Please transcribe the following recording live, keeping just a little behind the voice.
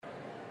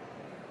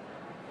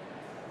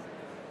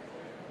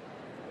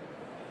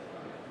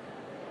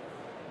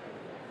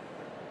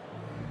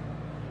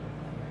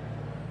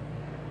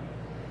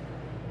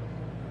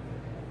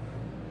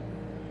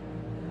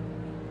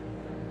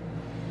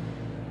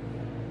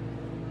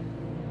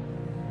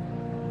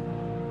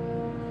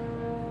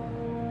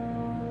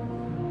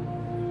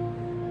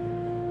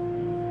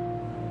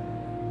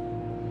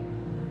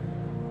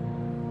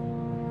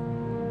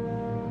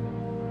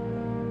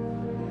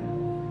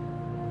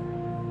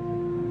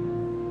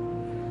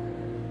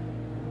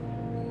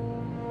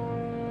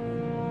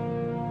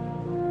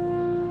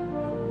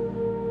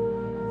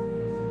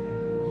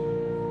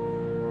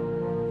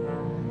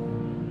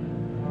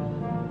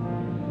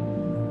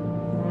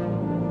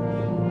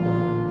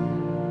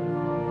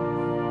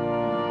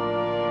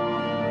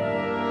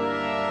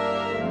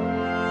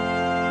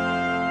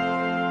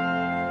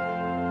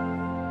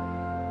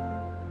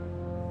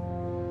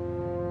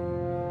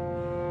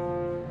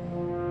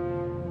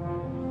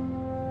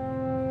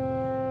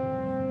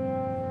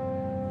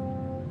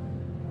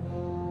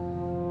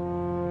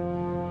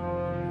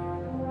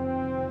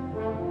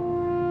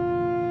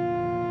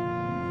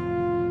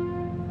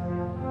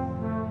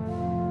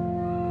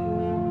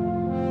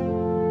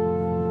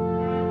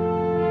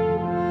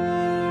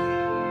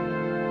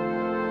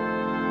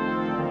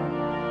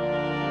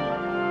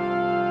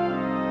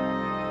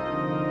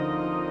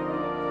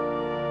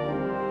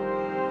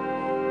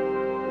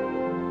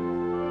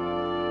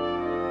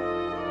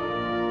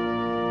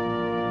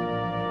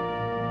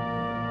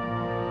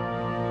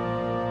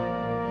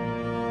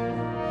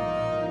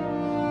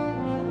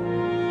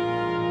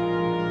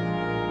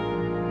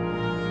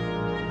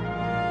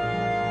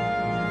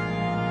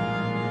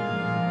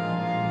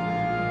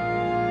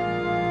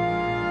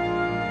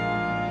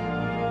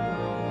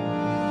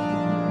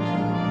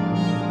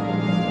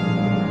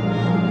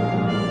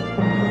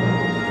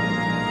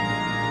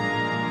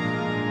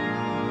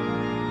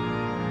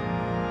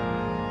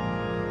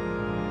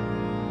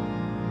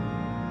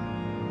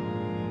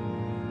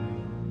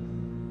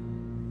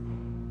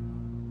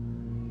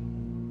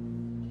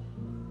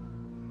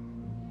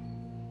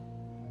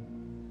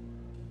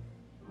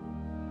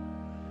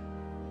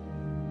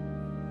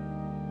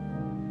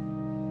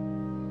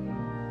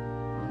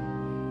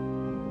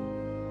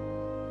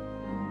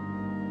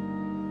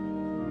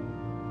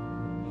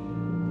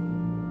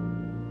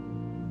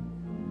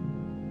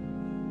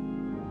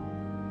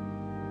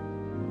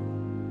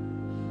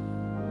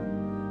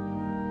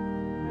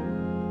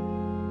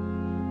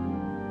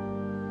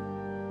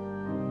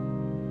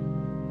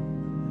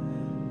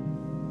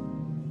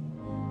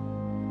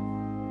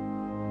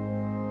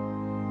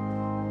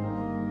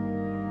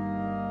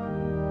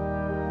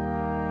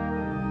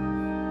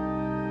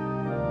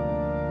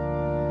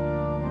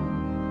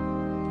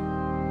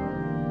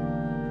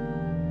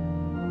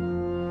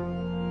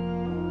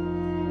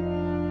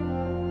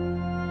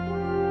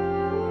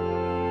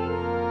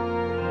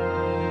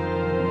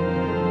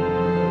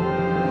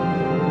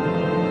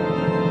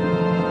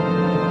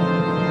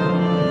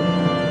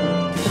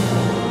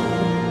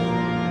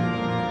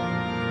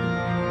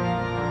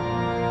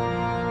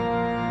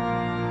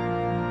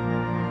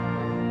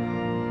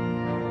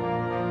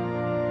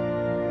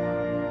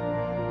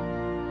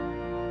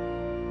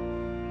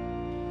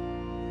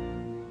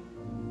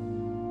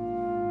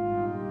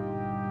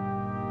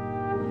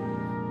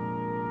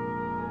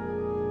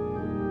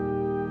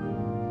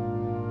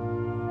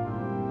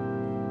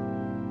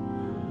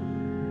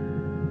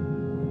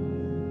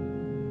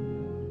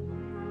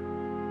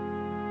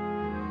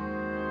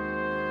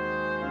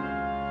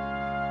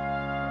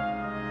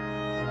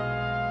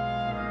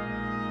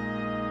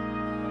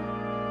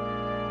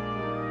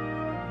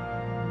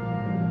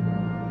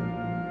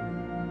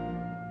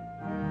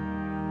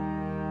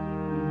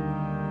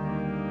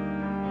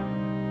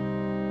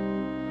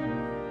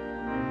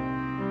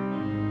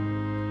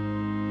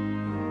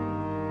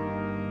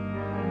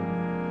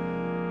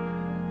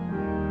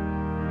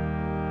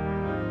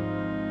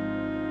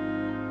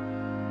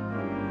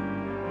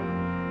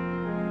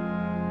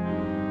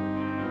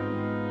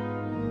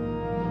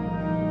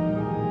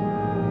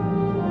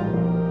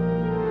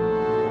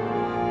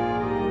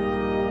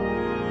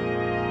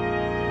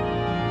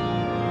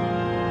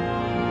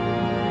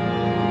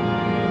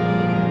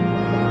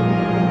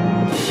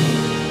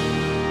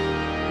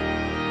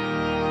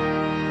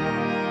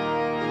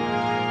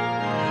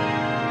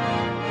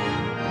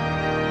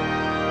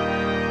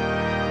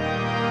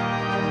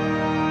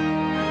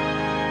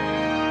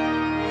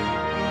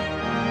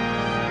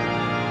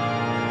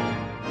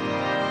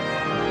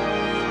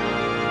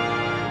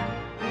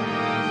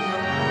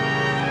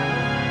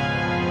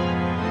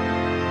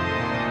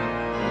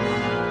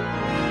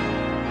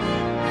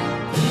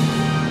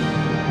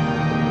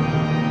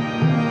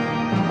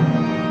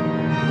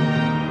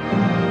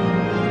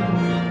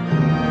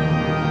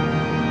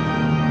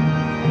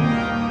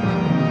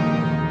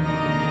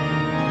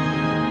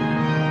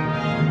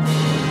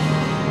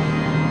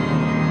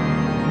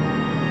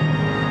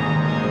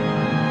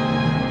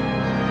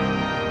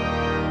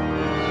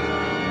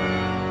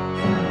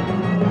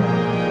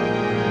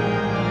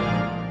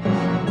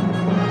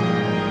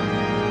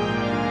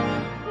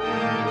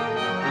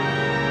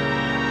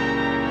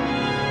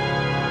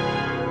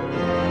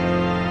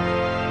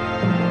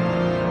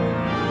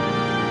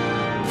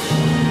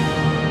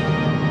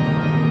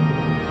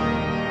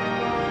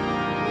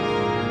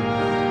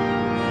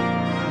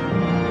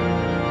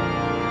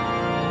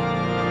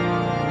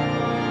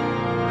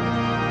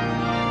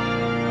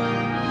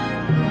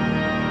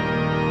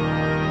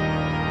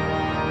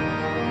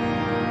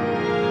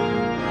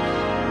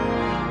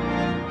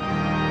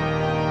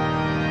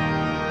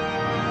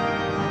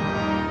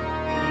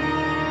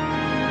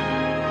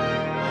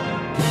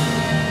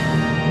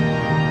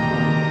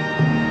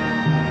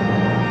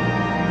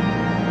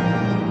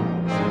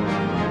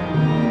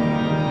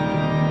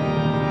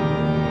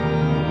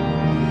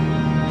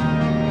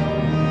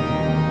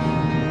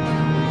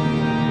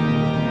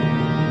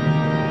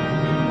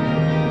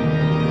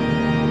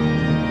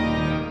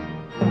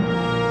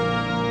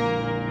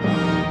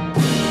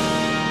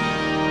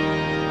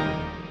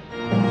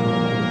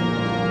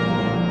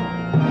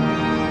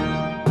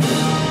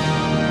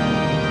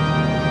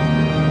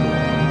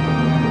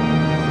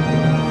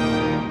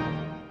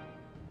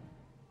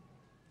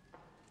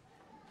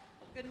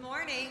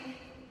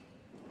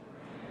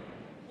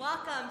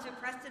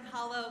Preston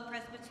Hollow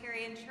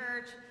Presbyterian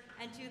Church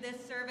and to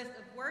this service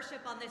of worship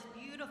on this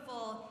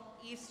beautiful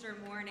Easter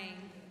morning.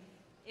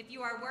 If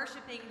you are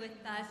worshiping with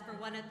us for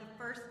one of the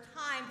first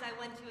times, I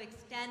want to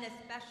extend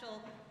a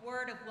special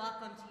word of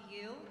welcome to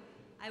you.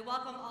 I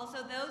welcome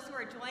also those who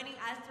are joining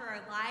us through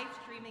our live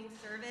streaming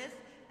service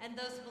and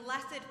those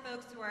blessed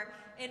folks who are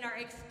in our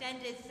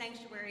extended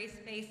sanctuary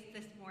space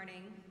this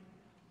morning.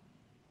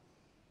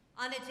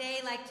 On a day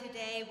like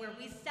today, where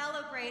we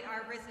celebrate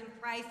our risen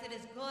Christ, it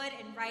is good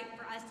and right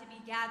for us to be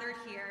gathered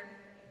here.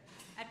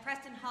 At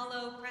Preston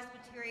Hollow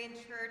Presbyterian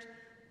Church,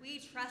 we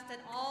trust that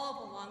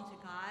all belong to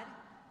God,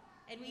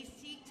 and we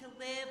seek to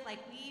live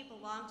like we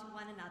belong to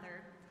one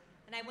another.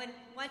 And I want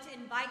to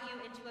invite you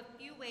into a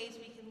few ways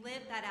we can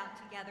live that out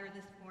together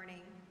this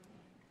morning.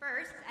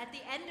 First, at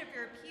the end of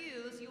your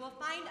pews, you will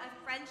find a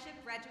friendship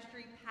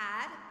registry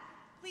pad.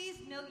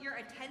 Please note your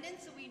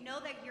attendance so we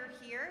know that you're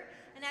here.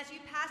 And as you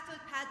pass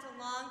those pads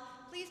along,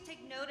 please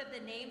take note of the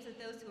names of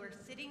those who are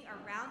sitting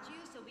around you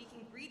so we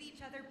can greet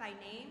each other by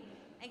name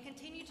and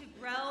continue to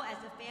grow as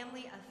a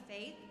family of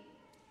faith.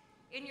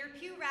 In your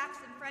pew racks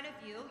in front of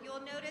you,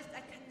 you'll notice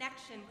a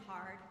connection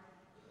card.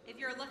 If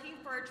you're looking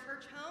for a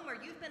church home or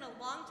you've been a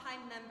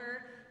longtime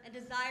member and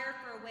desire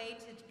for a way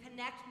to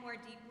connect more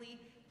deeply,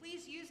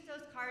 please use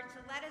those cards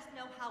to let us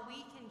know how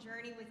we can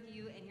journey with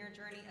you in your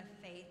journey of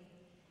faith.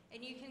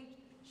 And you can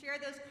share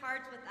those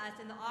cards with us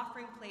in the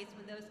offering plates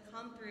when those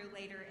come through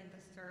later in the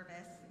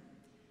service.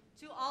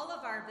 To all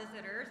of our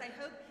visitors, I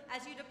hope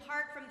as you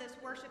depart from this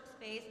worship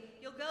space,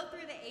 you'll go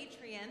through the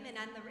atrium, and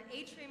on the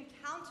atrium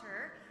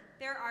counter,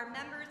 there are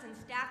members and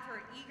staff who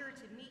are eager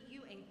to meet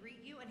you and greet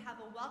you and have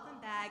a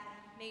welcome bag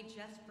made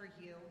just for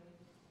you.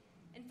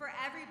 And for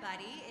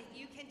everybody, if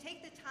you can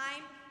take the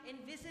time and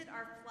visit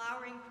our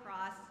flowering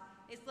cross.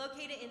 It's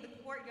located in the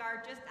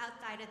courtyard just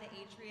outside of the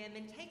atrium,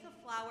 and take a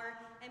flower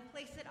and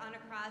place it on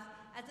a cross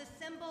as a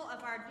symbol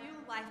of our new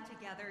life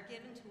together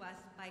given to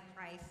us by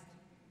Christ.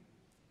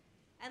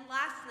 And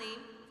lastly,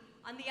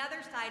 on the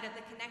other side of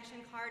the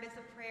connection card is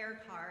a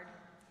prayer card.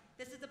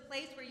 This is a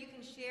place where you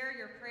can share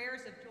your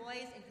prayers of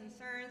joys and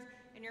concerns,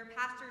 and your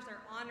pastors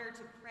are honored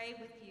to pray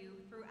with you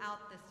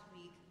throughout this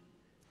week.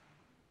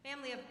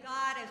 Family of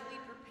God, as we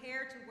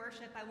prepare to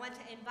worship, I want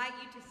to invite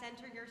you to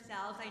center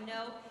yourselves. I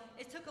know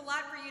it took a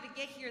lot for you to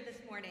get here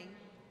this morning.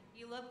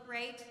 You look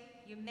great.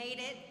 You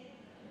made it.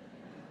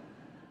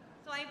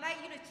 So I invite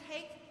you to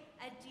take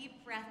a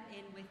deep breath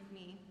in with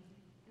me.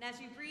 And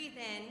as you breathe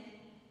in,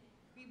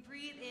 we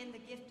breathe in the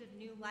gift of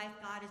new life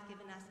God has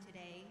given us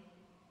today.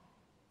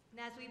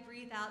 And as we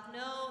breathe out,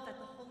 know that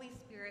the Holy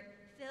Spirit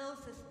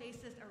fills the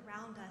spaces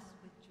around us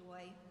with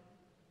joy.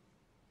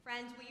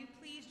 Friends, will you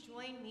please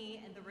join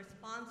me in the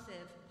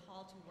responsive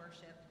call to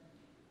worship?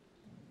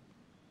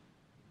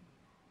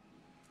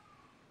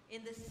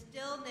 In the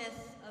stillness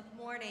of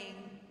morning,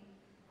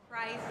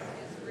 Christ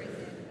is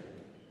risen.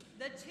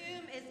 The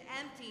tomb is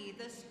empty,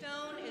 the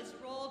stone is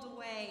rolled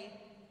away,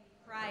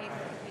 Christ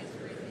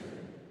is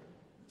risen.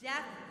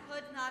 Death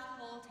could not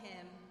hold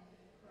him,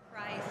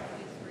 Christ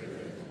is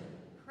risen.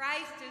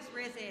 Christ is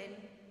risen,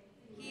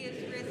 he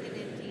is risen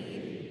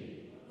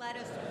indeed. Let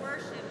us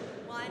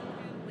worship one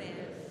who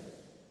lives.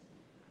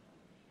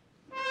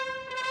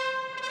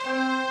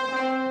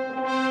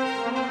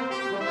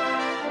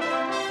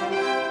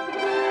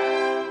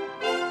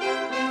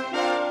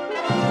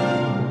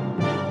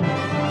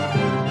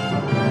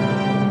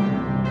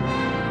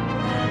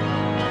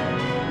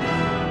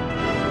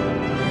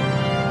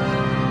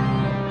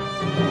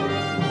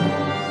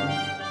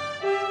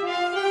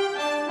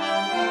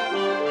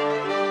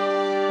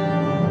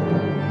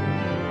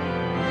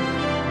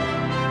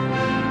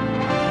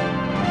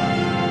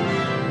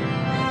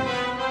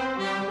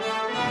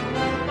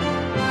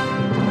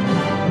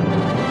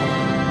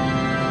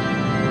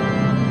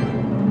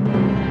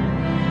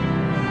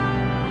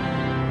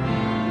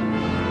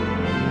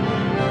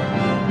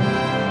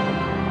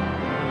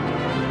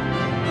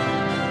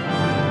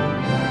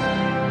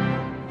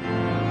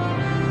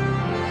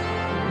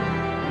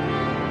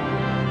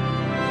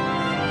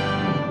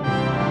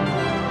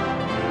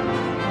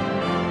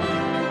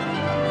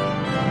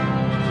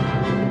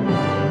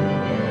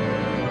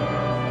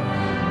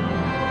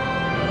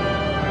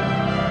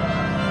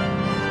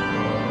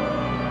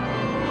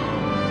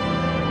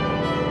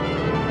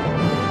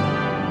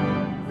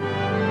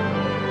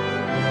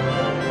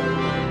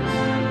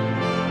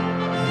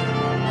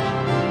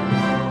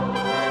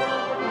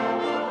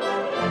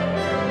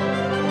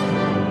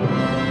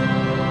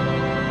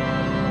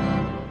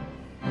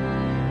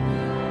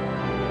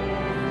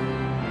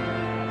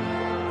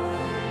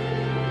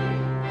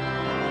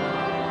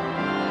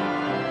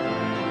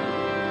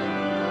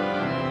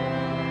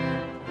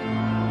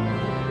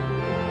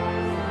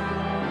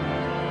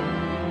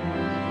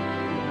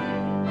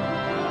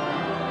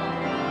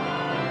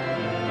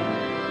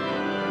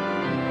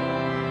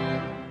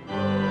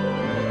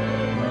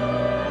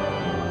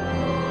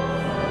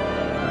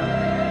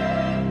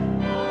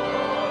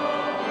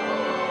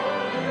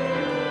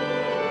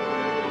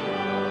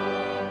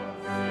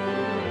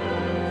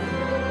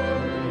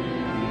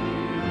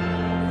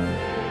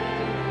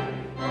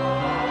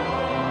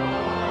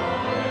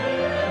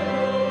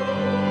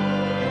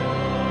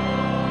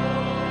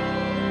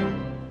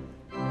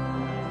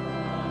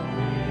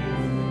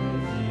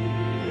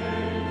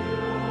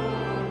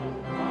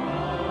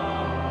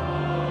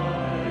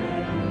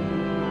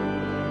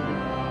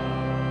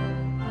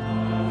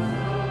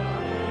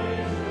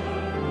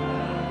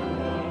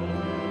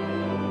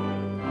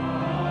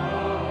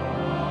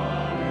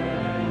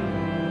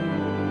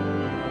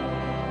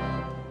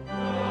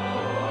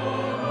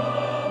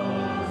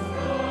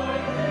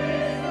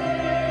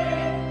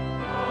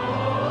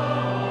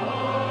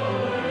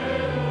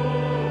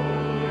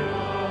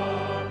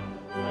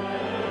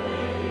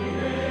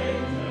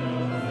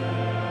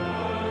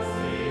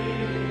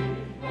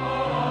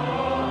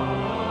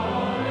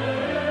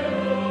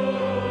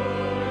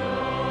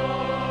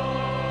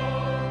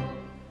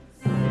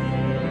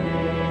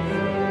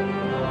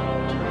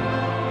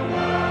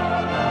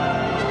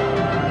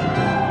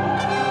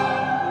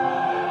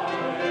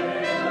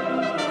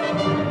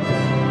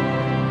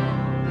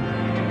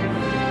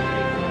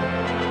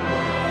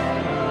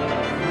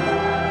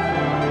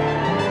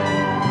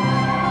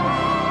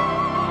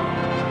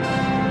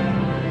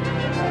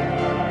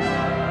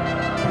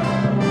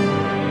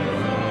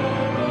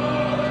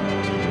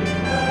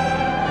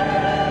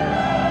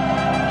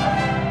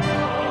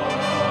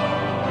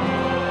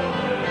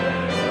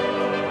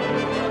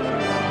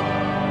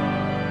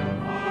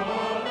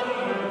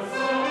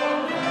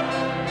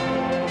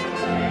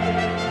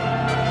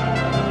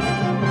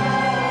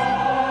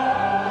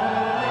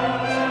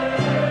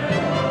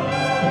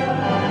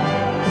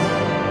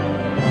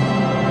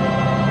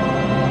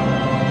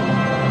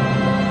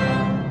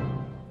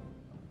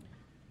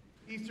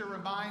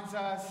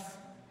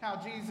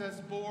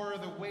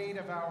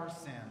 our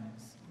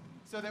sins,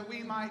 so that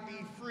we might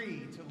be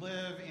free to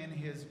live in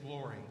his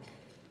glory.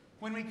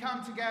 When we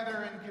come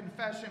together in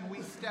confession,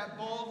 we step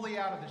boldly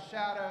out of the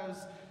shadows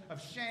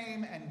of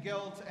shame and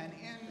guilt and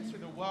into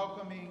the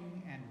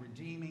welcoming and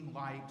redeeming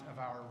light of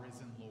our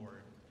risen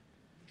Lord.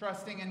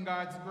 Trusting in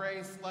God's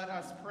grace, let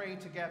us pray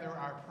together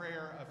our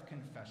prayer of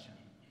confession.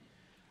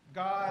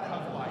 God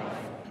of life,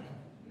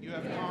 you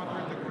have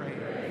conquered the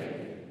grave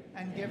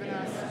and given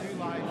us new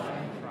life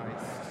in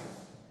Christ.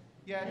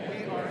 Yet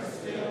we are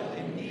still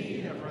in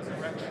need of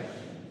resurrection.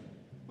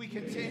 We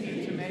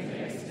continue to make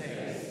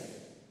mistakes,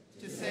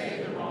 to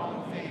say the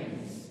wrong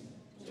things,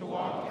 to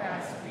walk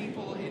past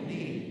people in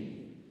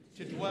need,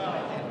 to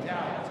dwell in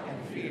doubt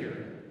and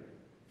fear.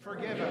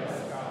 Forgive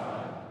us,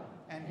 God,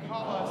 and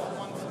call us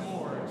once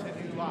more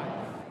to new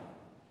life.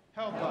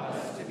 Help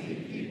us to be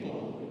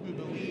people who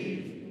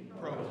believe,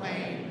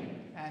 proclaim,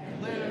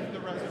 and live the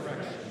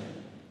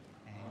resurrection.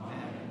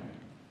 Amen.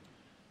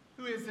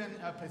 Who is in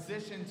a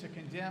position to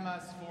condemn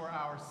us for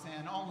our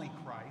sin? Only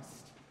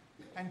Christ.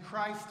 And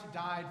Christ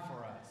died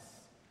for us.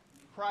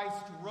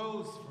 Christ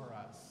rose for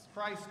us.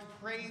 Christ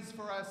prays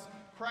for us.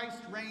 Christ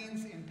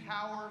reigns in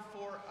power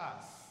for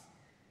us.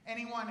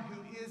 Anyone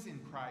who is in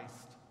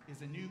Christ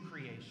is a new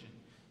creation.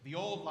 The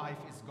old life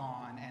is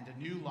gone, and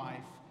a new life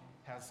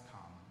has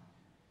come.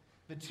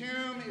 The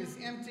tomb is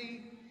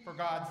empty, for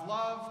God's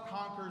love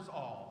conquers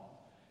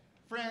all.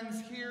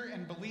 Friends, hear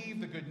and believe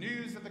the good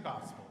news of the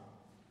gospel.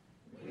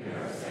 We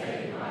are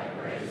saved by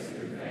grace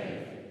through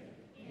faith.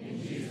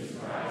 In Jesus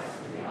Christ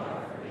we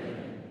are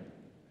forgiven.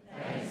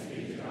 Thanks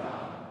be to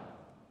God.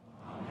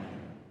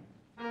 Amen.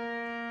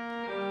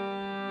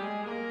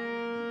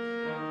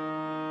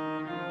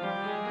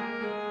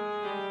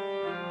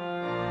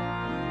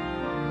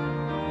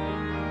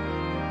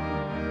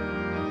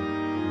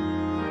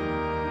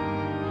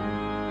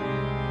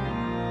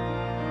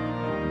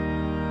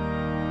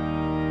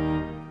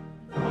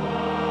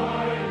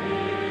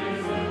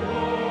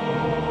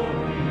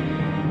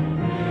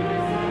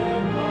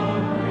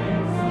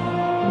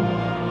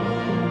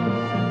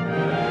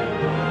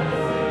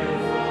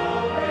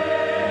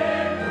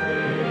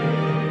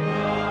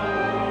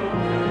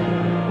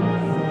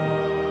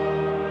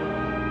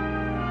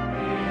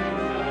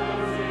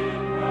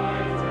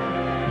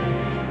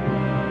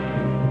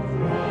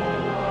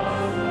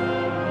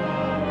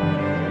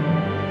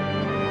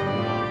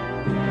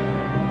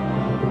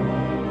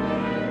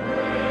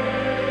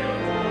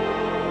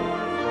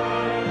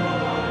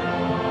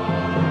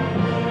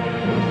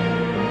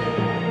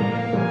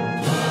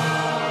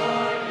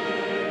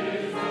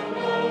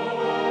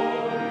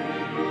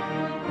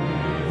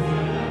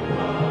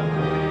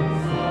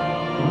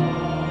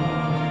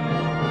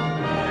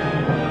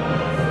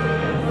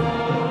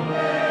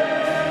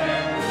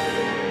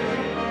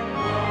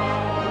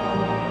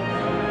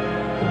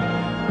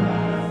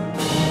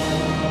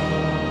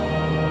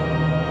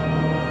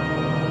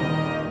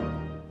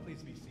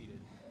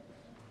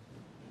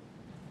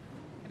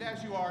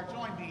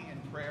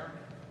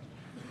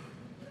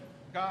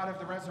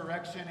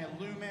 Resurrection,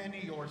 illumine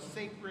your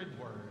sacred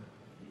word,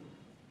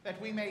 that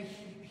we may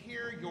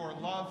hear your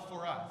love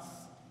for us,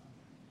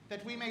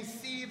 that we may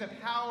see the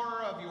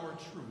power of your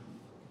truth,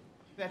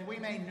 that we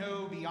may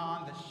know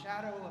beyond the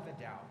shadow of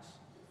a doubt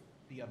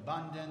the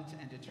abundant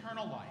and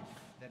eternal life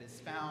that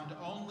is found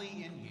only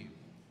in you.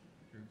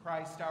 Through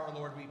Christ our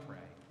Lord we pray.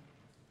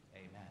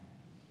 Amen.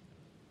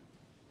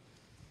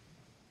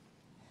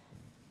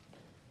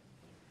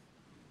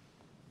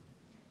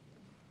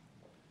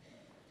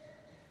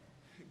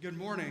 Good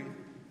morning.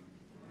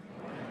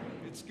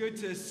 It's good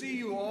to see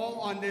you all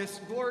on this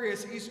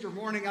glorious Easter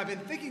morning. I've been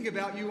thinking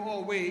about you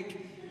all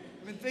week.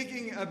 I've been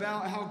thinking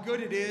about how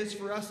good it is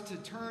for us to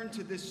turn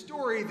to this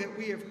story that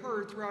we have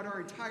heard throughout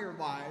our entire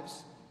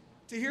lives,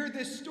 to hear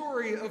this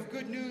story of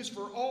good news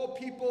for all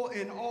people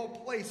in all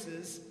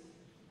places.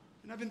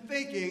 And I've been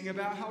thinking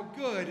about how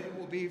good it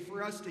will be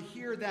for us to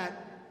hear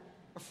that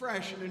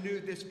afresh and anew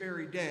this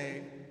very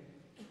day.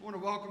 I want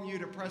to welcome you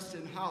to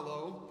Preston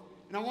Hollow.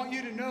 And I want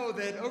you to know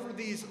that over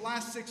these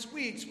last 6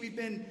 weeks, we've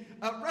been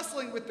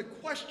wrestling with the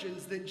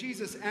questions that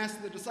Jesus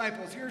asked the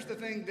disciples. Here's the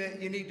thing that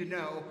you need to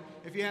know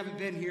if you haven't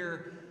been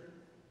here.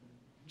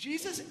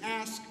 Jesus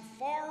asked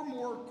far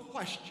more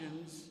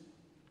questions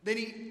than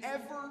he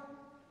ever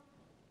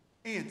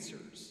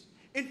answers.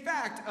 In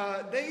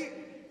fact, they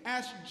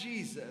asked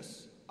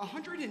Jesus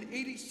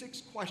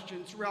 186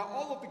 questions throughout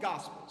all of the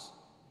Gospels.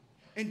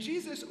 And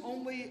Jesus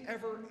only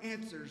ever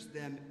answers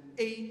them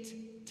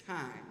 8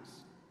 times.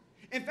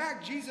 In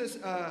fact, Jesus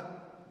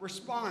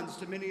responds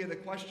to many of the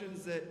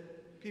questions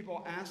that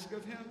people ask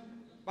of him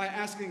by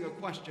asking a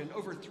question,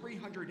 over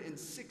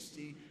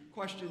 360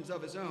 questions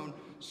of his own.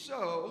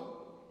 So,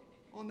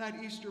 on that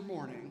Easter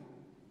morning,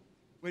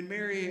 when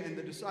Mary and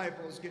the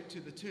disciples get to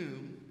the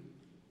tomb,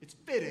 it's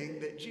fitting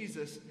that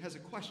Jesus has a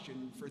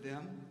question for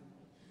them.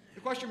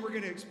 The question we're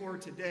going to explore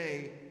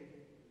today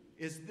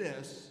is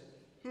this: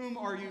 whom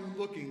are you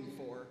looking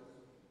for?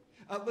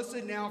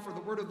 Listen now for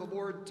the word of the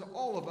Lord to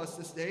all of us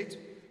this day,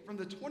 from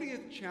the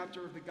 20th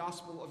chapter of the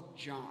Gospel of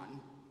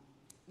John.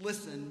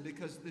 Listen,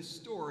 because this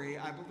story,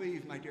 I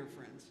believe, my dear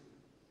friends,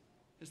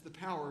 has the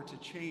power to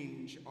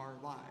change our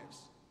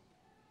lives.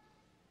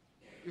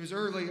 It was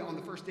early on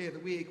the first day of the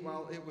week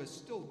while it was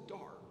still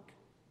dark.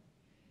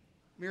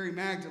 Mary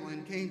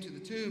Magdalene came to the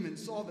tomb and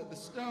saw that the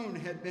stone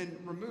had been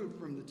removed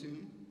from the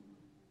tomb.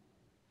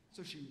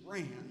 So she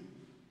ran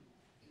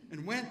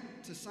and went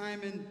to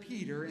Simon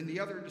Peter and the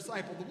other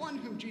disciple, the one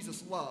whom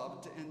Jesus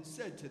loved, and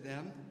said to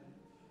them,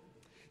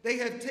 "They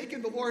have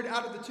taken the Lord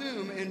out of the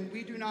tomb, and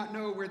we do not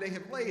know where they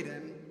have laid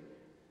him."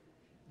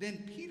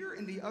 Then Peter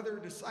and the other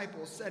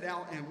disciple set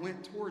out and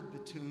went toward the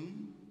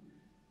tomb.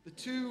 The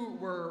two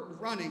were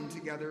running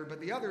together, but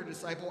the other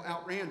disciple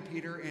outran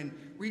Peter and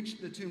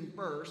reached the tomb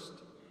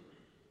first.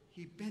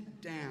 He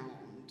bent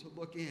down to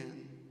look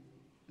in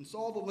and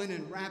saw the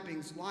linen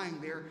wrappings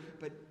lying there,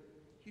 but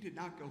he did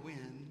not go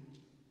in.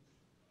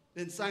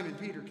 Then Simon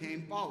Peter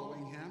came,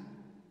 following him,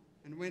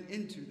 and went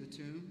into the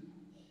tomb.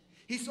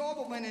 He saw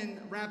the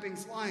linen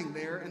wrappings lying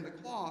there, and the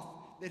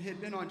cloth that had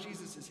been on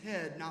Jesus'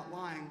 head not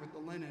lying with the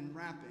linen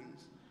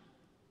wrappings,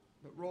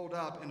 but rolled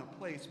up in a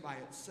place by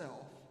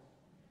itself.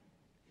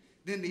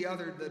 Then the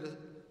other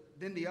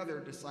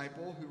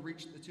disciple, who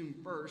reached the tomb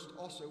first,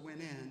 also went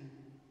in,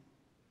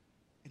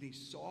 and he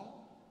saw,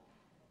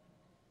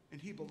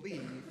 and he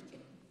believed.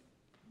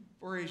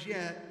 For as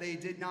yet they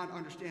did not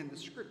understand the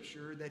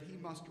scripture that he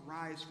must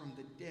rise from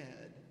the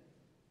dead.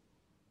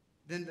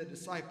 Then the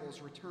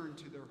disciples returned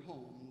to their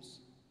homes,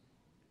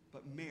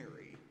 but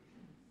Mary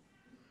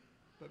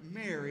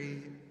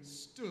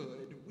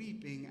stood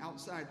weeping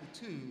outside the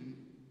tomb.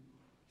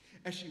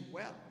 As she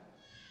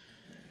wept,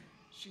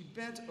 she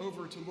bent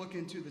over to look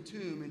into the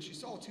tomb, and she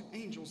saw two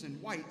angels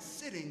in white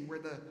sitting where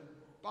the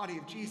body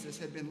of Jesus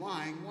had been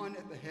lying, one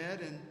at the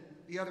head and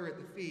the other at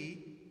the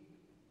feet.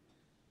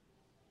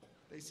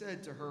 They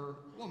said to her,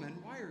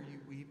 "Woman, why are you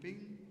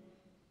weeping?"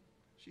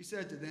 She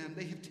said to them,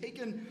 "They have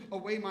taken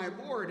away my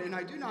Lord, and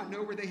I do not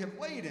know where they have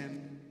laid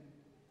him."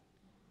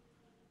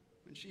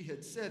 When she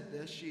had said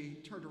this, she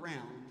turned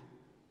around.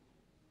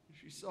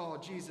 She saw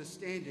Jesus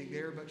standing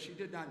there, but she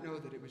did not know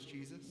that it was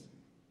Jesus.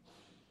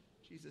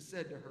 Jesus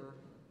said to her,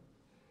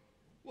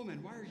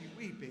 "Woman, why are you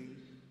weeping?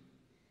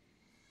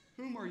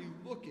 Whom are you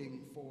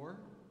looking for?"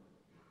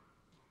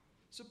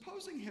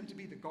 Supposing him to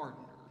be the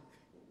gardener,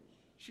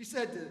 she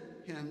said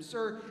to him,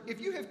 "Sir,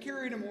 if you have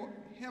carried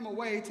him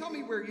away, tell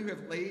me where you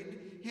have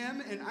laid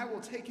him, and I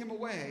will take him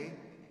away."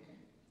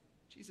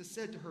 Jesus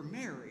said to her,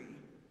 "Mary."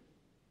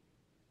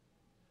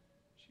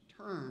 She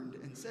turned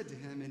and said to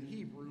him in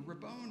Hebrew,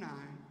 "Rabboni,"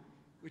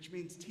 which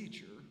means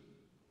teacher.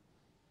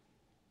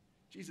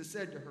 Jesus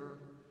said to her,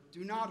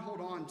 "Do not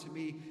hold on to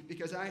me,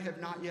 because I have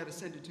not yet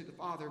ascended to the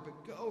Father,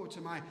 but go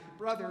to my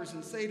brothers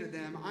and say to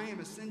them, I am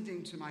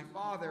ascending to my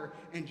Father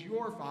and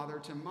your Father,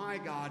 to my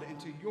God and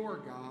to your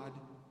God."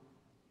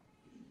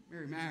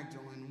 Mary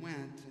Magdalene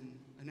went and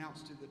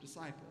announced to the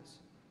disciples,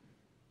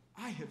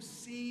 "I have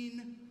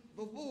seen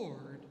the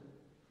Lord."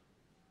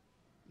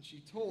 And she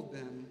told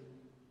them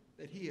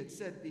that he had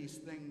said these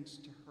things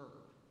to her.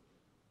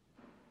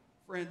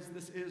 Friends,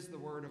 this is the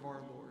word of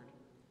our Lord.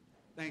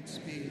 Thanks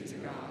be to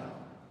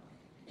God.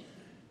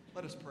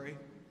 Let us pray.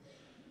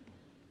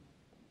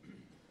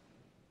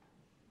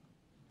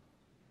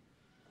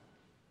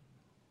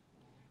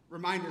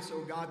 Remind us,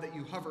 O God, that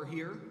you hover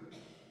here.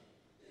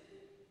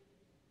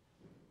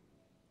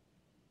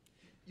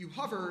 You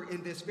hover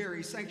in this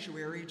very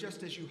sanctuary,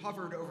 just as you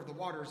hovered over the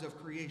waters of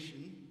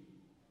creation,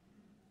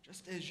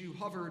 just as you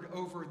hovered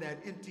over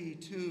that empty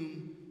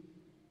tomb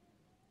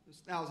those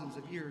thousands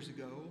of years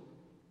ago.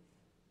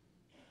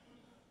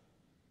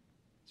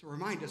 So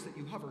remind us that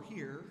you hover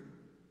here.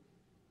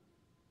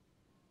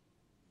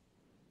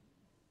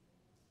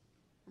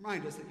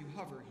 Remind us that you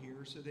hover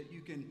here so that you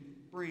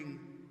can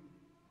bring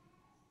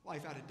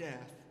life out of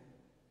death,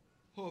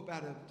 hope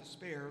out of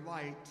despair,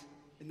 light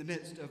in the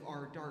midst of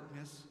our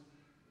darkness.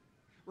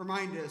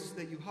 Remind us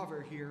that you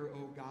hover here,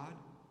 O God,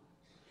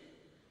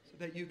 so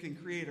that you can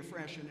create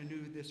afresh and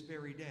anew this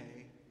very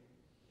day.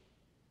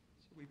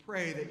 So we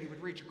pray that you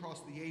would reach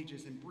across the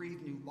ages and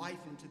breathe new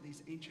life into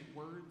these ancient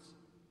words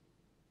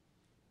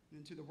and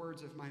into the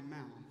words of my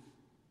mouth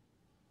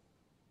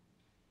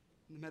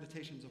and the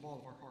meditations of all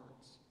of our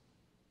hearts,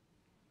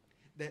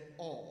 that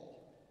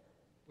all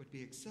would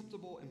be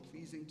acceptable and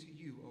pleasing to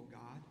you, O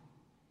God,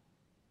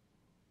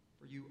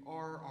 for you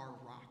are our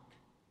rock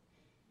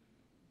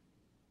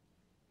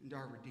and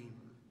our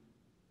Redeemer.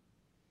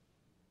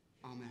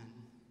 Amen.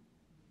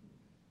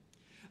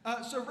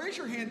 So raise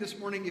your hand this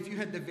morning if you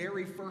had the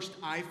very first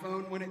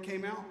iPhone when it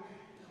came out.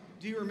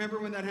 Do you remember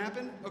when that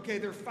happened? Okay,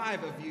 there are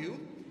 5 of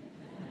you.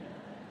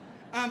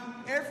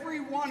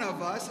 Every one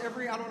of us, I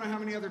don't know how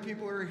many other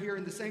people are here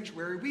in the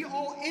sanctuary, we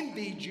all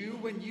envied you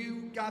when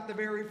you got the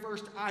very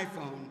first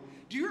iPhone.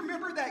 Do you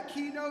remember that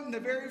keynote and the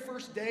very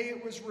first day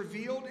it was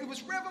revealed? It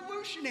was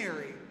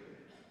revolutionary.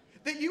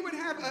 That you would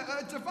have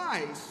a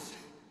device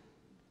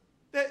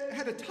that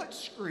had a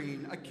touch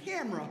screen, a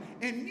camera,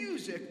 and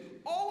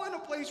music, all in a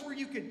place where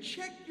you could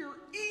check your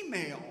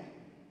email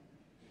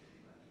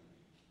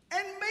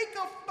and make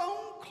a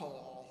phone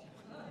call.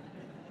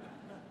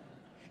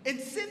 and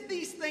send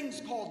these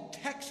things called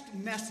text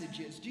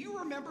messages. Do you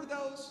remember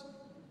those?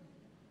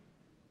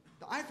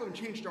 The iPhone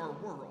changed our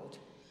world.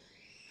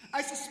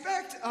 I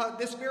suspect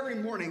this very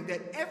morning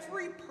that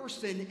every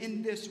person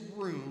in this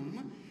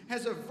room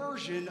has a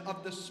version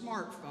of the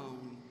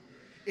smartphone.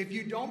 If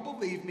you don't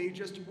believe me,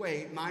 just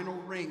wait. Mine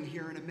will ring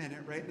here in a minute,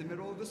 right in the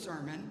middle of the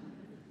sermon.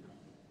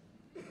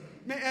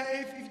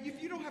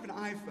 If you don't have an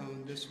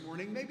iPhone this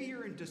morning, maybe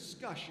you're in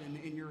discussion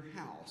in your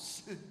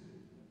house.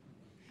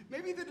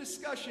 Maybe the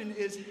discussion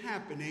is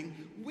happening.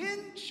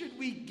 When should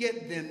we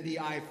get them the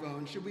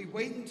iPhone? Should we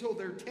wait until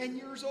they're 10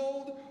 years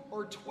old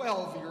or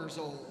 12 years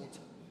old?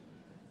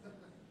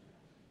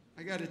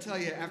 I got to tell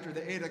you, after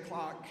the 8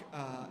 o'clock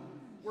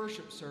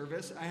worship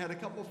service, I had a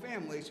couple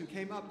families who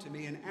came up to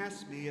me and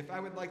asked me if I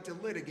would like to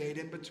litigate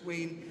in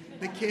between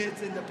the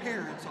kids and the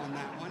parents on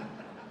that one.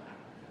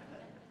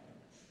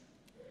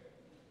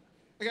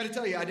 I got to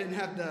tell you, I didn't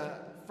have the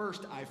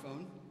first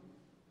iPhone.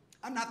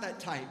 I'm not that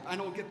type. I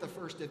don't get the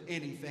first of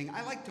anything.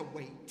 I like to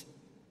wait.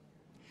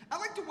 I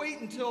like to wait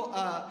until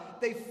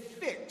they've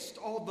fixed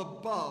all the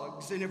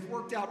bugs and have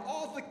worked out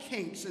all the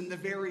kinks in the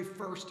very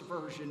first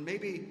version.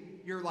 Maybe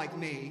you're like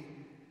me.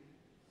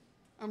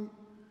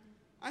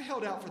 I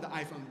held out for the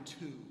iPhone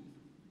 2.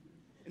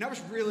 And I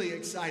was really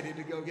excited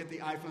to go get the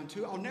iPhone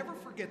 2. I'll never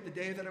forget the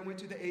day that I went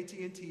to the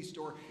AT&T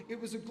store. It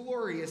was a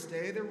glorious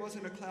day. There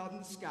wasn't a cloud in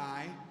the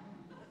sky.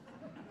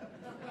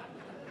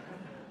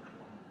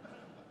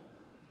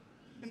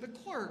 And the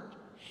clerk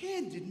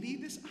handed me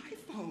this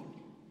iPhone.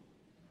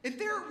 And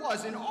there it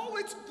was in all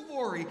its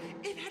glory.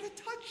 It had a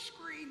touch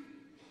screen,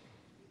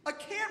 a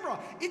camera.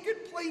 It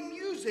could play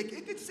music.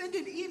 It could send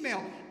an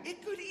email.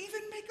 It could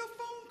even make a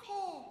phone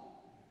call.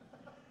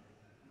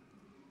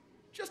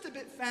 Just a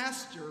bit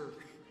faster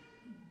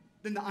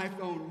than the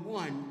iPhone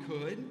 1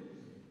 could.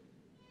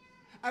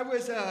 I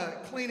was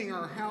cleaning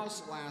our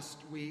house last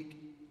week.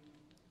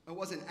 I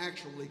wasn't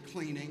actually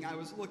cleaning. I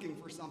was looking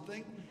for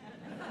something.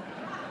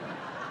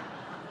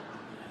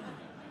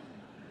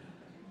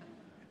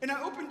 And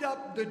I opened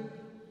up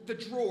the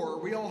drawer.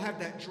 We all have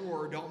that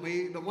drawer, don't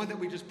we? The one that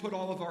we just put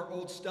all of our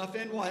old stuff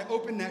in. Well, I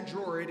opened that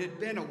drawer. It had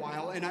been a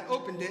while. And I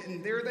opened it,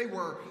 and there they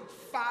were.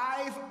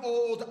 5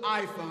 old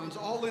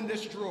iPhones all in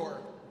this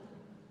drawer.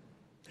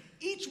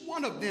 Each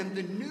one of them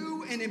the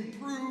new and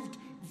improved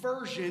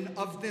version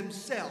of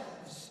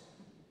themselves.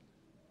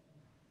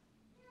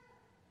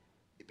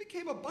 It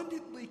became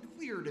abundantly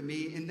clear to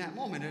me in that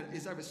moment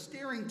as I was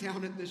staring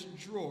down at this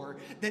drawer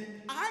that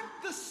I'm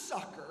the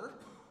sucker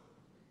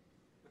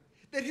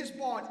that has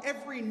bought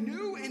every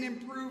new and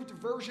improved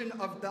version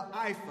of the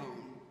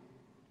iPhone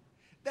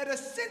that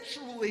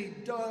essentially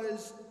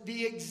does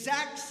the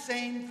exact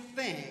same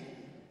thing,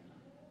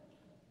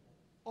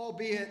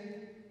 albeit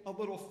a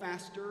little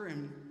faster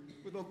and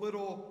with a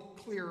little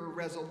clearer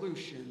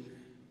resolution.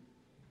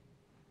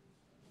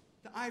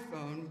 The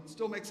iPhone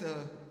still makes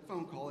a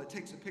phone call, it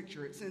takes a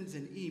picture, it sends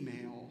an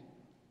email,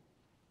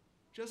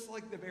 just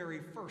like the very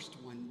first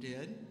one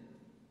did.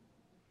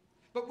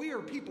 But we are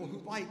people who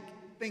like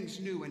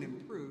things new and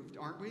improved,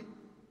 aren't we?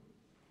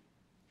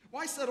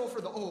 Why settle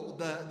for the old,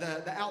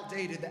 the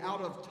outdated, the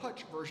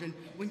out-of-touch version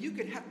when you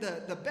could have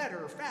the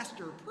better,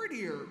 faster,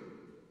 prettier,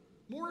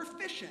 more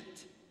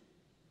efficient,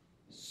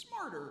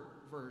 smarter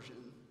version?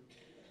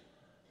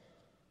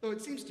 Though it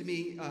seems to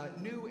me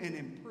new and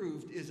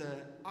improved is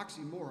an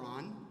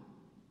oxymoron.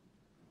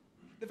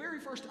 The very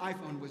first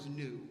iPhone was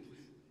new.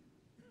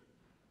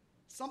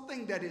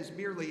 Something that is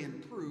merely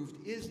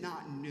improved is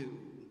not new.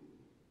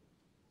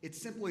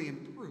 It's simply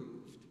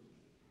improved.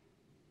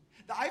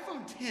 The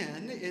iPhone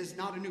 10 is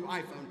not a new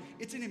iPhone.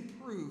 It's an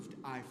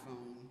improved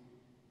iPhone.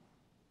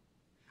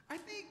 I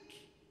think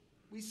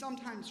we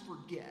sometimes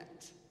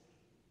forget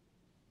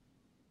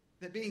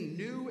that being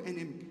new and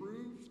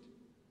improved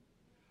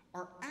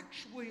are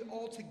actually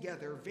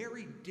altogether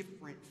very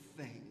different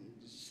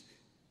things.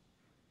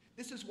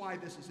 This is why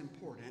this is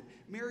important.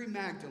 Mary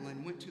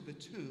Magdalene went to the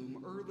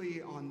tomb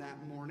early on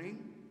that morning.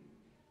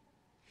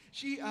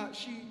 She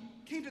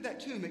came to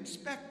that tomb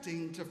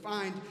expecting to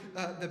find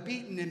the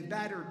beaten and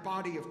battered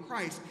body of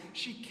Christ.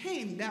 She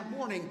came that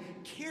morning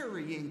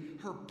carrying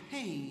her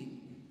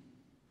pain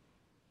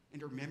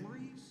and her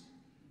memories.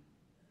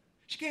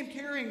 She came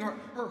carrying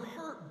her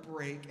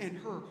heartbreak and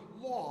her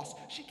loss.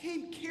 She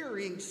came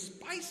carrying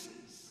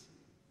spices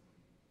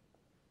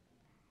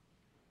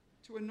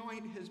to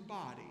anoint his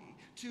body,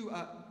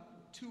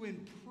 to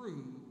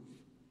improve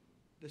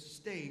the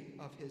state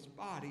of his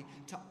body,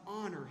 to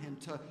honor him,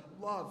 to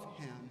love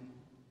him.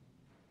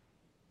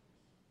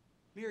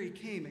 Mary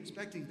came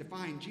expecting to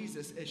find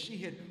Jesus as she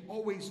had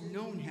always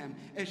known him,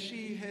 as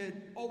she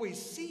had always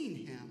seen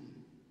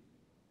him.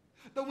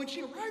 But when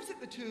she arrives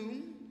at the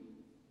tomb,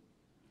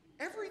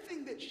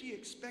 everything that she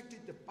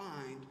expected to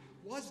find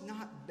was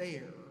not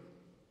there.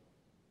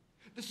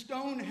 The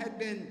stone had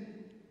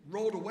been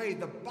rolled away.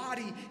 The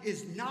body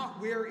is not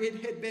where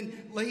it had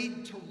been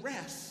laid to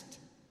rest.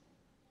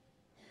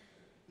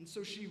 And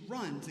so she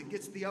runs and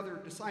gets the other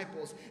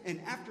disciples.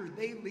 And after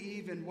they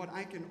leave in what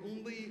I can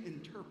only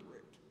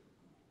interpret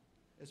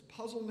as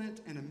puzzlement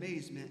and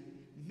amazement,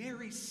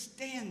 Mary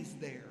stands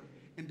there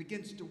and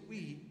begins to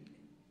weep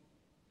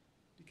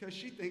because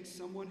she thinks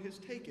someone has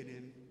taken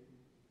him.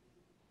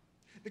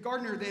 The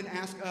gardener then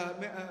asks,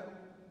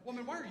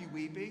 woman, why are you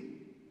weeping?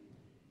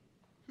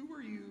 Who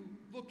are you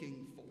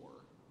looking for?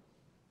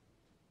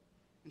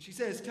 And she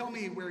says, tell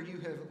me where you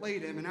have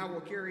laid him, and I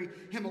will carry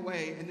him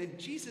away. And then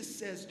Jesus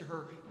says to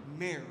her,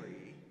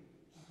 Mary.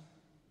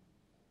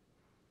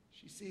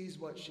 She sees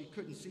what she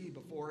couldn't see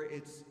before.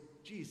 It's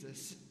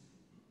Jesus.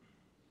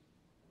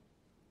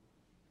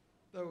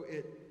 Though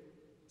it's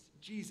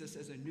Jesus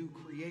as a new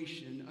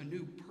creation, a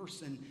new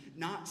person,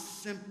 not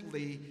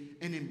simply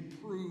an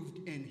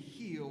improved and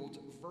healed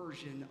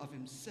version of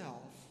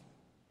himself.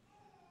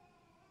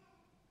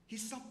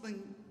 He's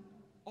something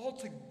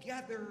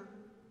altogether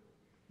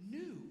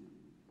new.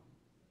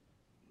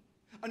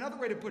 Another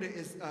way to put it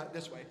is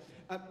this way.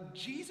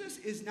 Jesus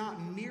is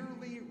not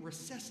merely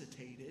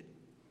resuscitated.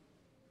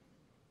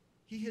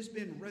 He has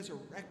been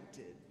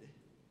resurrected.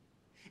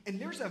 And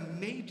there's a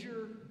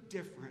major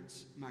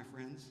difference, my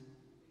friends.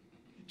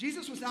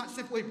 Jesus was not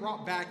simply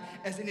brought back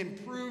as an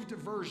improved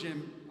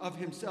version of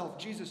himself,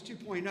 Jesus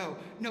 2.0.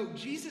 No,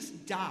 Jesus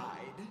died.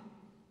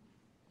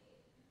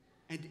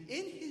 And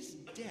in his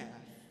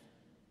death,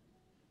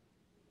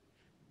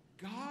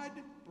 God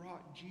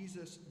brought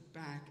Jesus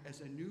back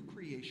as a new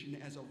creation,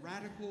 as a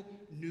radical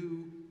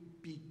new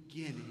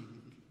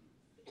beginning.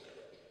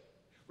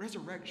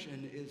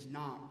 Resurrection is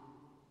not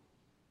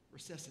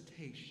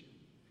resuscitation.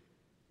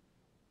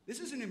 This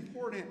is an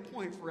important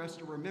point for us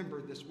to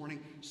remember this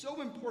morning.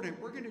 So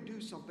important, we're going to do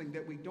something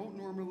that we don't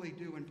normally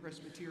do in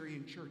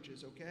Presbyterian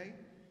churches, okay?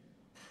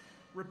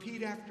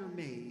 Repeat after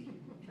me.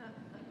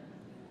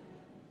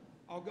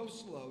 I'll go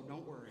slow,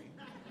 don't worry.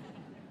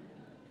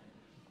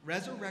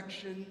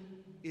 Resurrection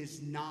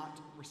is not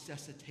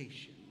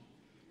resuscitation.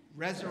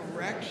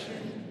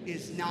 Resurrection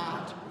is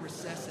not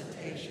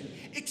resuscitation.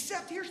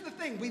 Except here's the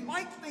thing, we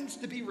like things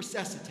to be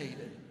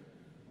resuscitated.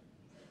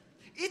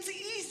 It's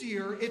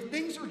easier if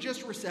things are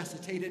just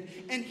resuscitated,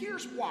 and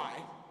here's why.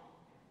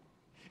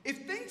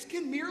 If things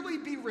can merely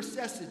be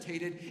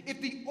resuscitated,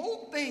 if the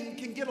old thing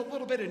can get a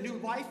little bit of new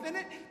life in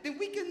it, then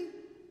we can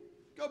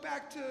go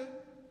back to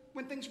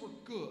when things were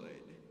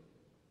good.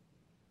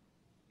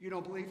 You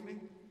don't believe me?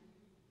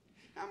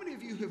 How many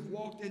of you have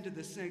walked into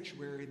the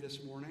sanctuary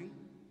this morning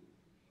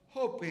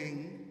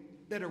hoping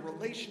that a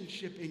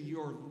relationship in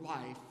your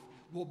life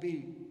will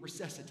be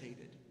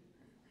resuscitated?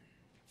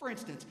 For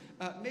instance,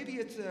 maybe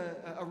it's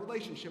a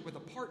relationship with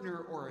a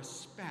partner or a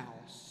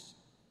spouse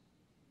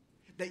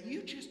that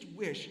you just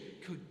wish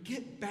could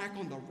get back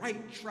on the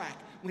right track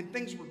when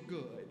things were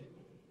good.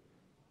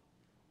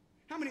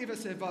 How many of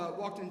us have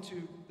walked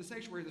into the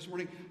sanctuary this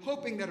morning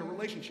hoping that a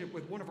relationship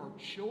with one of our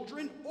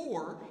children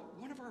or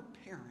one of our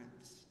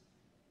parents,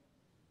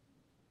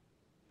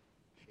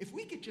 if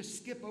we could just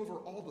skip over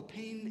all the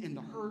pain and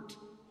the hurt,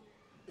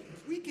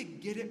 if we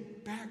could get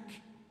it back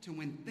to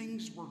when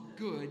things were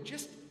good,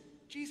 just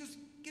Jesus,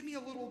 give me a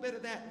little bit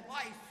of that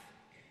life.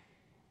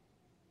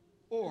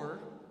 Or,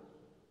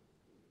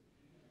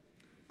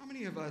 how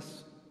many of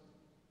us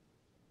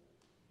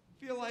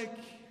feel like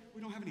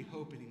we don't have any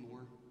hope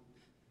anymore?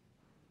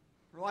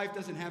 Our life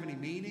doesn't have any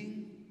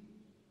meaning.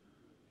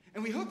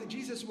 And we hope that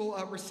Jesus will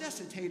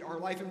resuscitate our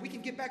life and we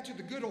can get back to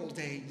the good old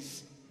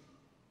days.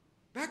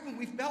 Back when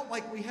we felt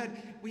like we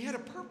had a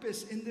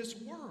purpose in this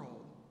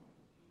world.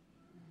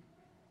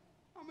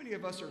 How many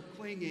of us are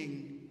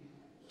clinging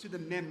to the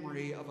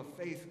memory of a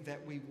faith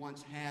that we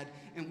once had?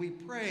 And we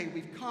pray,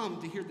 we've come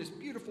to hear this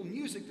beautiful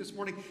music this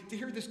morning, to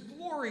hear this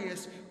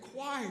glorious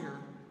choir.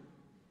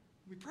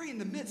 We pray in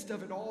the midst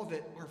of it all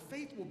that our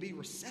faith will be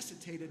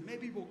resuscitated.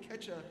 Maybe we'll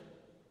catch a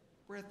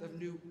breath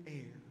of new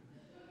air.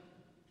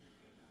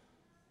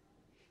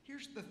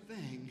 Here's the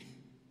thing.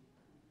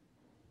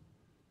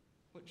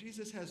 What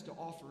Jesus has to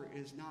offer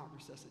is not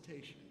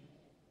resuscitation.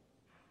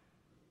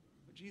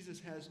 What Jesus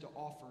has to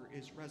offer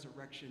is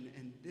resurrection,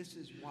 and this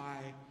is why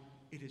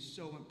it is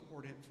so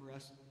important for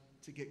us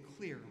to get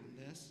clear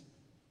on this.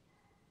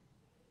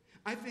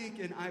 I think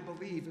and I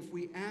believe if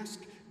we ask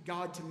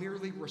God to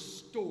merely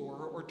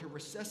restore or to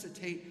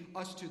resuscitate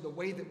us to the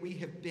way that we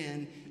have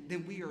been,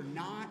 then we are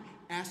not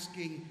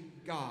asking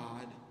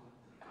God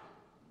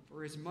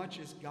for as much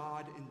as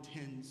God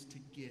intends to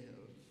give.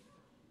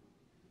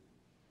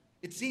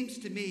 It seems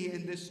to me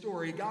in this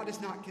story, God is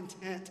not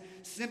content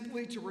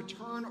simply to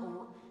return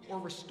or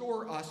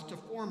restore us to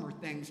former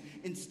things.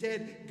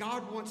 Instead,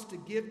 God wants to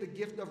give the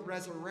gift of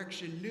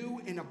resurrection,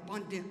 new and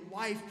abundant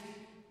life.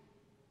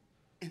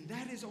 And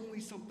that is only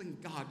something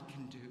God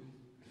can do.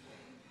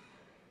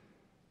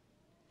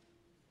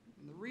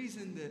 And the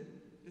reason that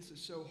this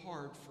is so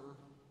hard for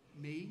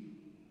me,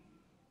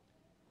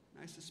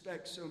 and I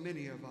suspect so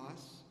many of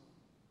us,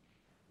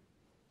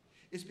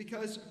 is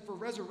because for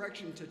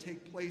resurrection to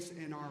take place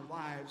in our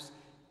lives,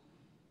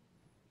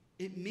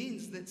 it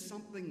means that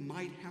something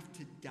might have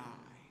to die.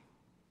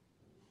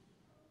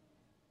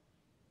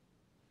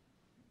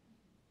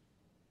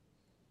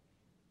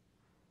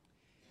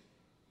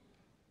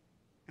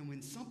 And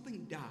when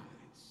something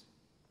dies,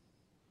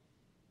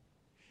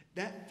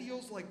 That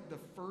feels like the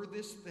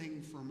furthest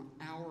thing from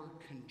our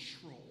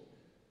control.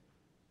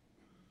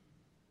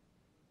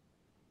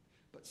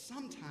 But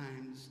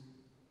sometimes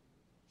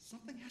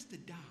something has to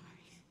die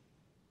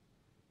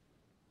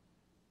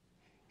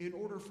in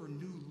order for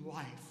new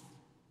life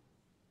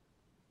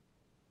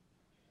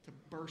to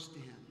burst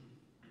in.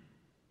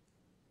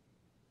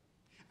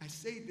 I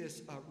say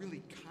this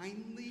really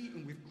kindly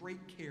and with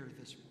great care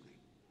this morning.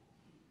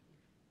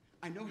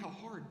 I know how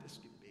hard this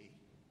can be.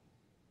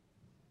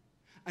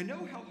 I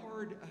know how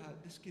hard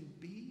this can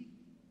be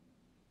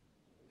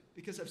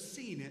because I've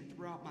seen it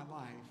throughout my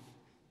life.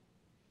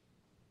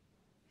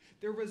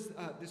 There was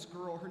this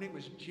girl, her name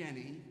was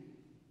Jenny.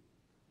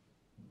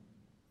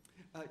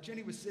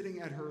 Jenny was sitting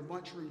at her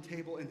lunchroom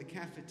table in the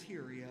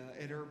cafeteria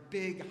at her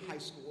big high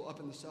school up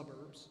in the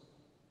suburbs.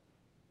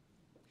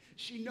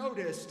 She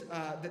noticed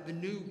that the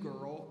new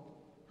girl,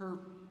 her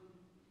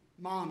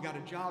mom got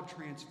a job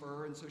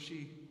transfer, and so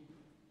she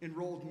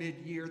enrolled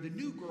mid-year. The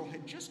new girl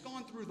had just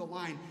gone through the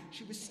line.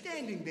 She was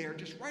standing there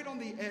just right on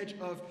the edge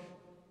of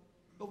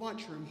the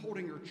lunchroom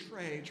holding her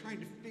tray, trying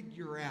to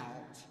figure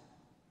out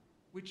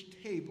which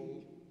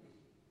table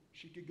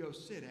she could go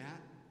sit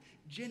at.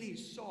 Jenny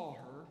saw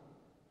her,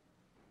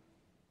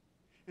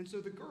 and so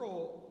the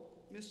girl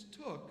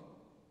mistook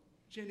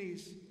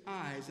Jenny's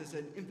eyes as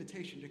an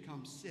invitation to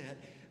come sit.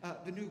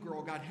 The new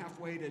girl got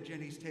halfway to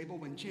Jenny's table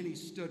when Jenny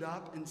stood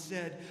up and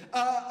said,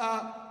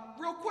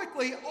 real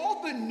quickly,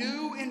 all the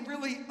new and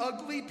really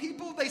ugly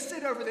people, they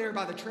sit over there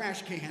by the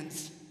trash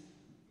cans.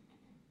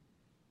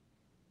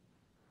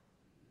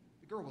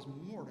 The girl was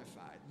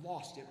mortified,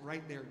 lost it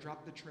right there,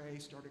 dropped the tray,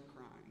 started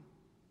crying.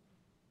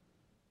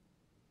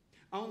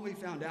 I only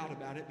found out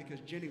about it because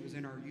Jenny was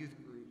in our youth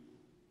group.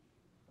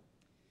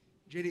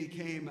 Jenny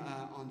came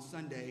on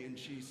Sunday and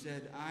she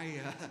said, I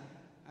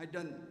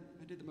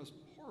did the most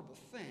horrible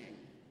thing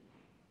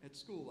at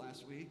school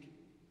last week.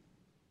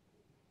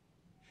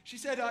 She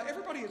said,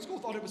 everybody at school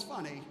thought it was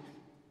funny.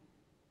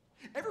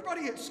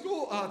 Everybody at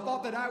school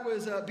thought that I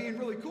was being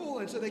really cool,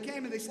 and so they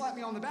came and they slapped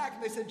me on the back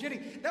and they said,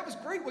 Jenny, that was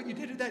great what you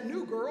did to that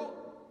new girl.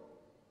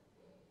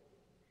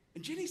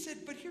 And Jenny said,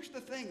 but here's the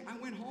thing, I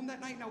went home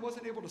that night and I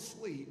wasn't able to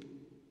sleep.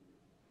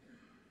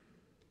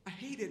 I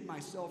hated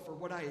myself for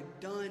what I had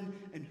done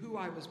and who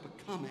I was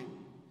becoming.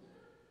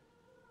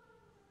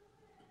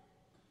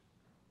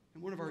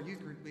 And one of our youth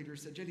group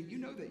leaders said, Jenny, you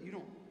know that you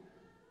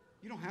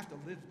don't have to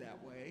live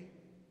that way.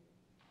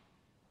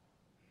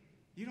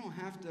 You don't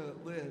have to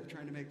live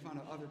trying to make fun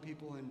of other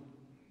people and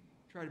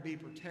try to be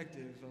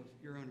protective of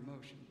your own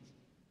emotions.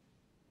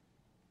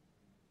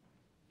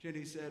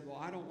 Jenny said, well,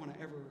 I don't want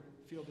to ever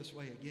feel this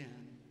way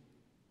again.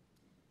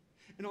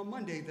 And on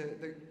Monday,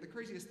 the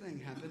craziest thing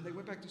happened. They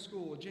went back to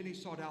school. Jenny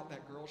sought out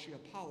that girl. She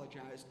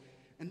apologized.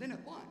 And then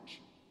at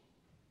lunch,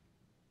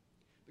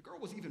 the girl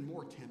was even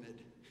more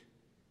timid.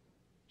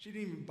 She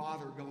didn't even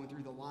bother going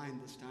through the line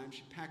this time.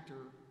 She packed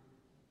her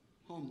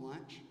home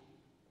lunch.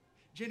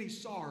 Jenny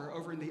saw her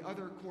over in the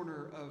other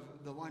corner of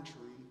the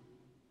lunchroom.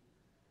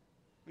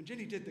 When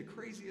Jenny did the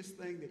craziest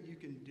thing that you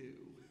can do,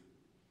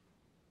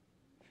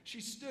 she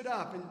stood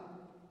up and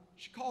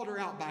she called her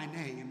out by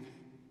name.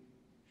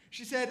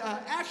 She said,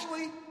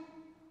 Ashley,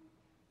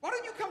 why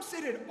don't you come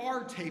sit at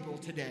our table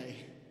today?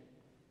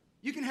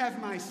 You can have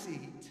my seat.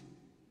 And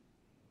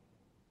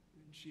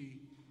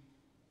she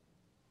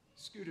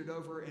scooted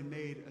over and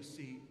made a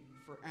seat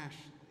for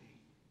Ashley.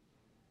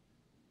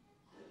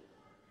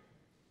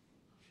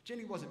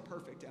 Jenny wasn't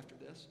perfect after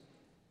this.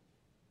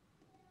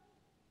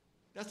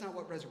 That's not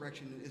what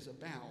resurrection is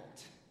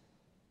about.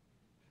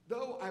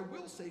 Though I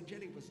will say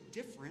Jenny was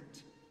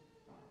different.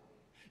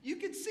 You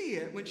could see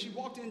it when she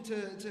walked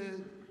into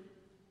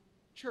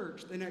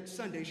church the next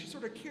Sunday. She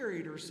sort of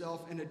carried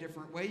herself in a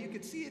different way. You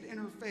could see it in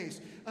her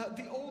face.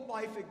 The old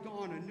life had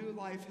gone, a new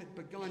life had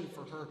begun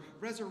for her.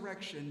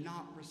 Resurrection,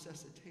 not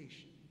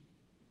resuscitation.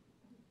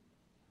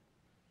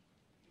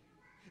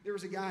 There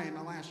was a guy in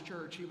my last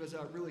church. He was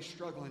really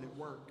struggling at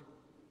work.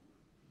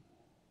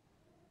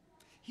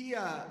 He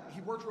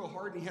worked real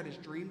hard and he had his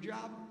dream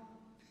job.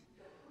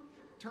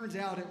 Turns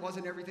out it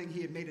wasn't everything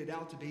he had made it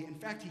out to be. In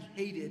fact, he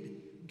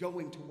hated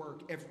going to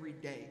work every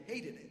day.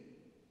 Hated it.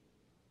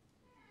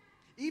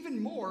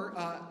 Even more,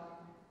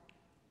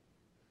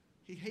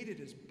 he hated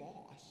his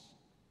boss.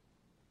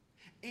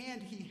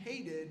 And he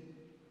hated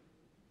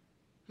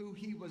who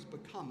he was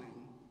becoming.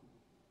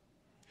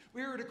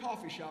 We were at a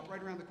coffee shop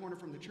right around the corner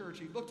from the church.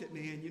 He looked at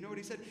me, and you know what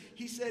he said?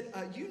 He said,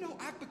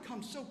 I've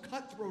become so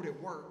cutthroat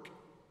at work.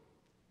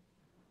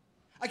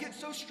 I get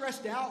so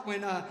stressed out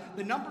when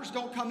the numbers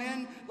don't come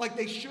in like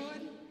they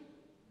should.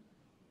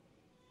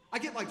 I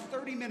get like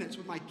 30 minutes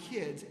with my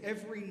kids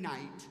every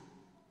night.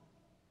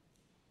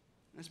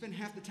 And I spend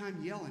half the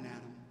time yelling at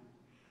them.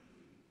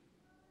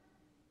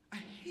 I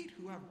hate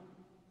who I've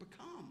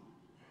become.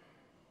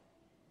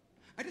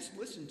 I just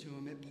listened to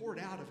him. It poured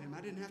out of him. I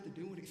didn't have to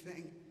do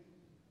anything.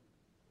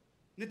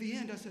 And at the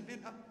end, I said, man,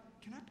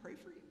 can I pray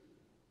for you?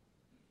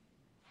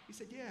 He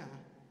said, yeah.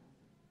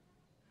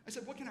 I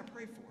said, what can I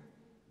pray for?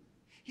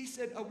 He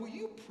said, will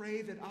you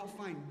pray that I'll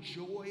find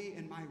joy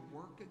in my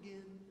work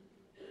again?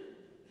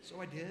 So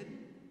I did.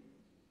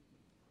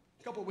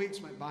 A couple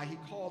weeks went by. He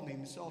called me.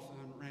 My cell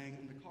phone rang.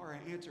 In the car,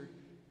 I answered.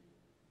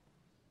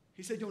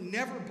 He said, "You'll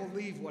never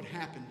believe what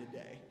happened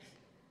today."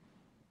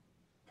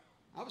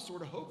 I was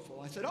sort of hopeful.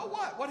 I said, "Oh,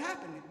 what? What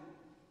happened?"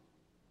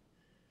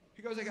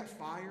 He goes, "I got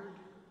fired."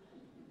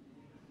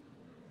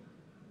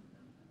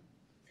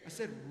 I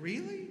said,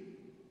 "Really?"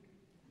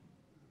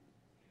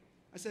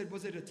 I said,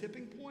 "Was it a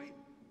tipping point?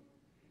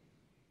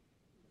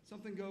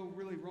 Something go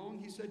really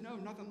wrong?" He said, "No,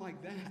 nothing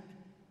like that.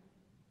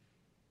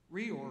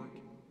 Reorg.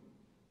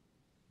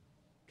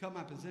 Cut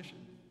my position.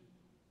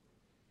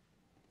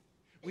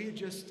 We had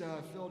just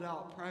filled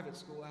out private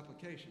school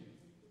application."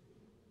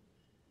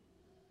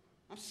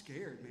 I'm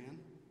scared, man.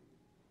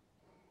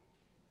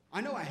 I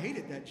know I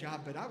hated that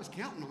job, but I was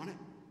counting on it.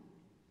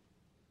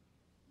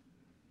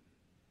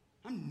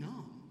 I'm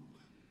numb.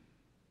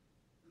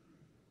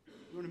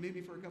 "You want to meet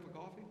me for a cup of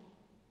coffee?"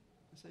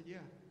 I said,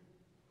 "Yeah."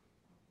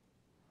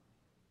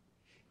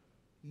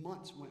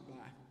 Months went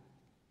by.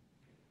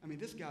 I mean,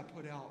 this guy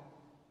put out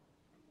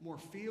more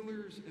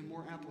feelers and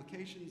more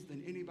applications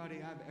than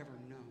anybody I've ever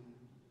known.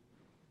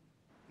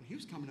 And he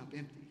was coming up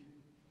empty.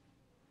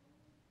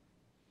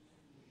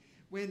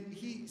 When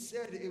he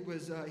said it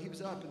was, he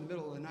was up in the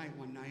middle of the night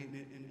one night,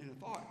 and a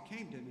thought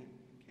came to him.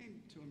 It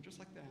came to him just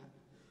like that.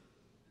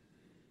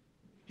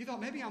 He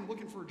thought, maybe I'm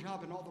looking for a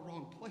job in all the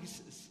wrong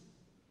places.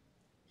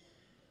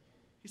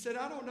 He said,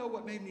 "I don't know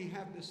what made me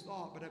have this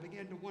thought, but I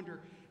began to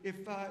wonder,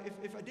 if I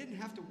didn't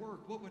have to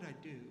work, what would I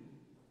do?"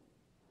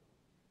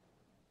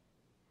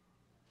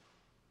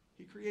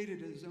 He created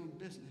his own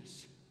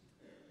business,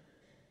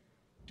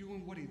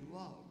 doing what he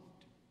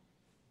loved.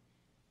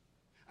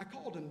 I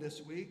called him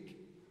this week,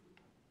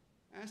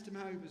 asked him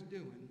how he was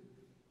doing.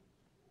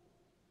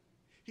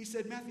 He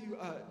said, "Matthew,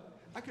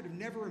 I could have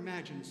never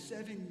imagined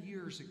 7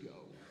 years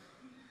ago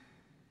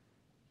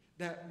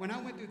that when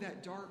I went through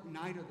that dark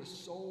night of the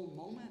soul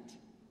moment,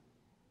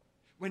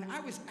 when I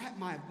was at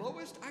my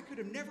lowest, I could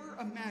have never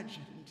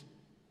imagined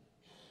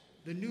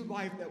the new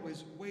life that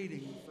was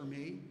waiting for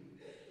me."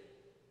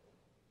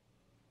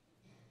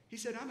 He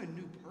said, "I'm a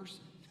new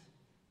person.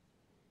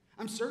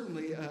 I'm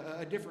certainly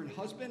a different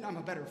husband. I'm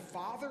a better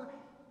father.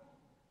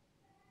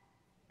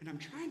 And I'm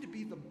trying to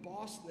be the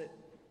boss that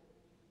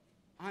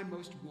I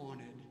most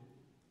wanted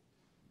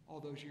all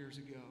those years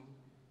ago."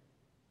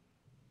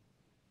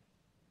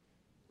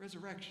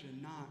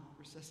 Resurrection, not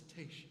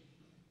resuscitation.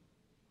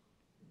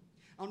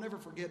 I'll never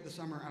forget the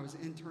summer I was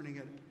interning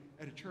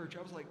at a church.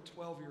 I was like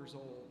 12 years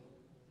old.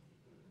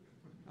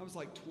 I was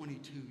like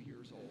 22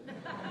 years old.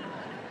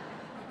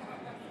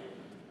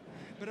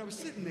 But I was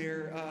sitting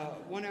there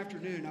one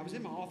afternoon. I was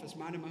in my office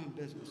minding my own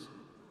business.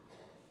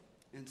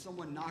 And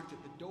someone knocked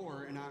at the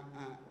door, and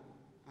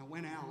I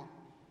went out.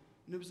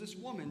 And there was this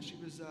woman. She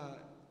was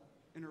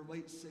in her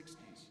late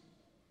 60s.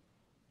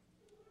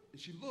 And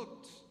she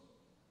looked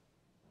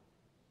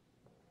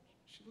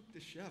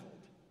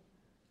disheveled.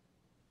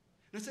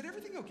 And I said,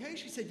 "Everything okay?"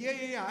 She said,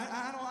 Yeah.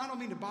 I don't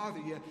mean to bother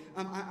you.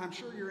 I'm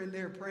sure you're in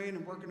there praying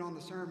and working on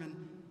the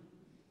sermon."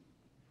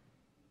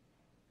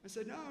 I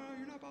said, No,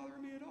 you're not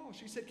bothering me at all."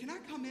 She said, "Can I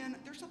come in?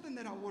 There's something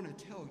that I want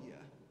to tell you.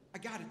 I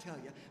got to tell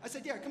you." I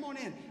said, "Yeah, come on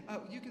in.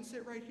 You can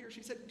sit right here."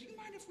 She said, "Do you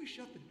mind if we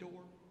shut the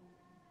door?"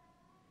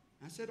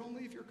 I said,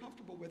 "Only if you're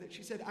comfortable with it."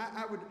 She said,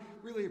 I would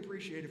really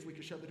appreciate if we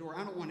could shut the door.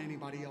 I don't want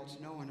anybody else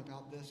knowing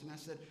about this." And I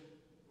said,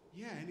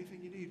 "Yeah,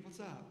 anything you need. What's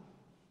up?"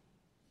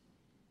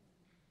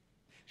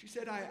 She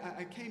said,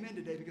 I came in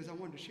today because I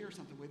wanted to share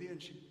something with you."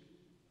 And she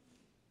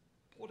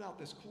pulled out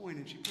this coin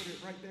and she put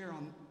it right there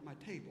on my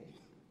table.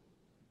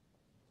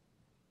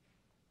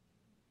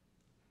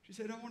 She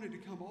said, "I wanted to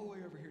come all the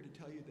way over here to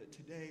tell you that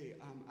today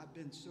I've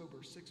been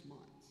sober 6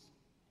 months.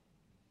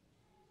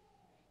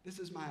 This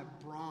is my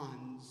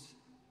bronze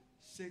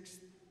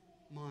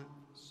 6-month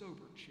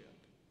sober chip."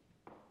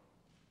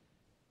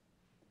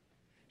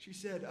 She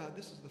said,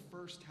 "This is the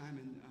first time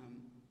in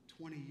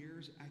 20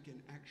 years I can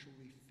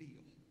actually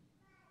feel.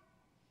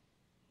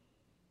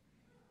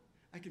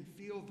 I can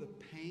feel the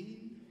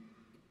pain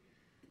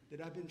that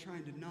I've been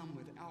trying to numb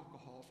with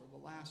alcohol for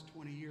the last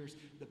 20 years,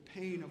 the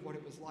pain of what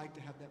it was like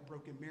to have that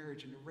broken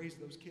marriage and to raise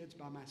those kids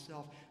by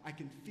myself. I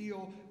can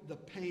feel the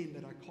pain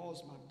that I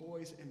caused my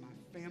boys and my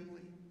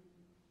family.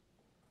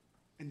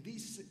 And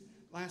these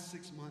last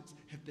 6 months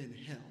have been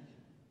hell."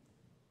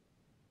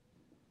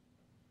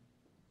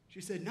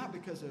 She said, "Not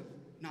because of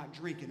not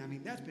drinking. I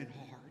mean, that's been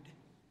hard.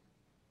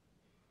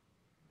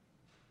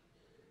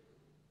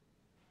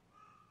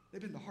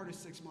 They've been the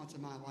hardest 6 months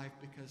of my life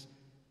because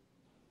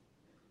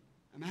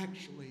I'm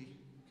actually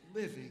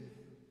living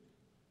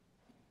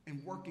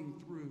and working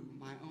through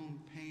my own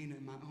pain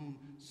and my own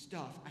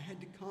stuff. I had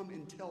to come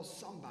and tell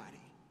somebody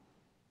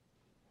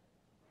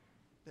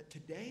that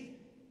today,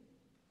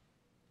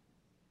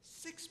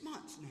 6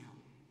 months now,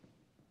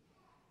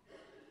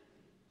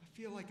 I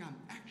feel like I'm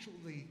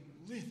actually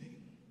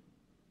living."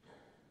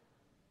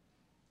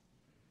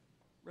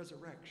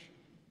 Resurrection.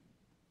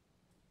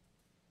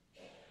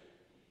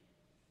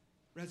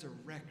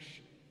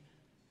 Resurrection.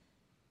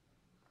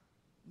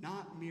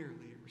 Not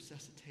merely a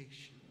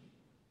resuscitation.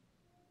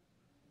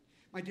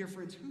 My dear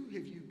friends, who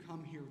have you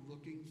come here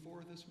looking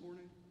for this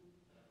morning?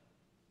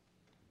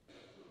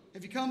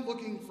 Have you come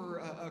looking for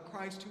a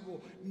Christ who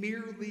will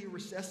merely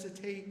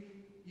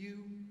resuscitate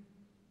you?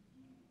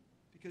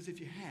 Because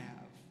if you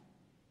have,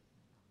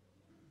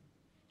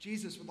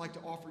 Jesus would like to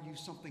offer you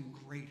something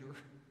greater.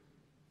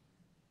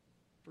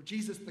 For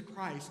Jesus the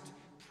Christ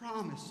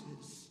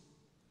promises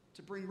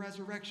to bring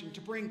resurrection,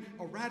 to bring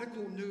a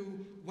radical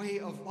new way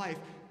of life,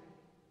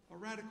 a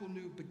radical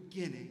new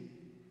beginning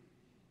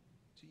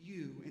to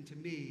you and to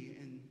me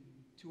and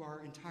to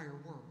our entire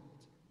world.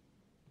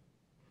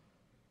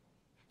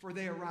 For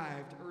they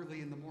arrived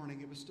early in the morning.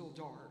 It was still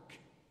dark.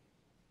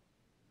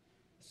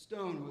 The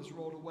stone was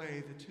rolled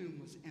away. The tomb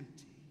was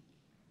empty.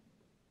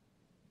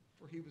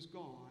 For he was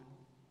gone.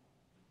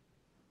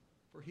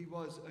 For he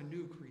was a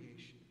new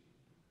creation.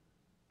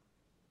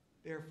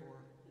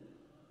 Therefore,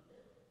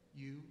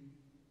 you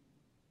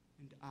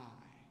and I,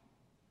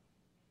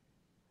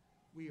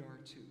 we are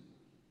too.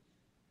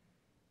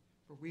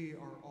 For we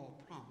are all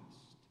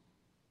promised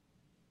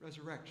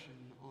resurrection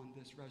on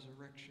this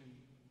Resurrection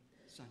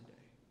Sunday.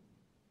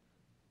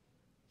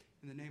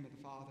 In the name of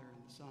the Father,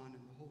 and the Son, and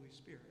the Holy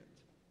Spirit,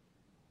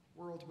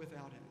 world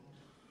without end.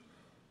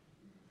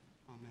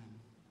 Amen.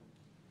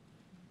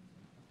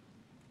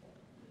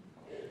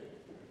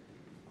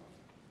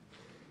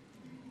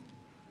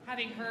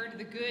 Having heard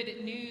the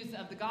good news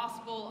of the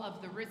gospel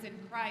of the risen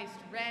Christ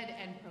read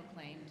and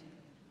proclaimed,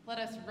 let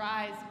us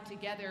rise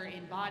together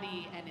in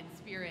body and in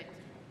spirit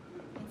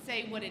and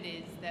say what it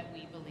is that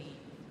we believe.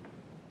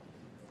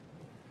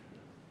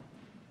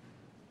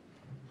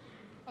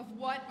 Of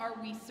what are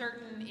we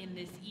certain in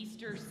this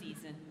Easter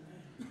season?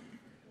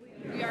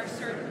 We are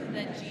certain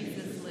that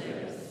Jesus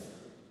lives.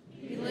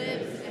 He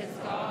lives as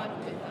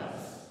God with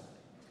us,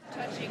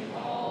 touching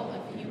all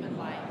of human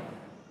life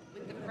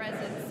with the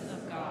presence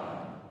of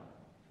God.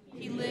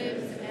 He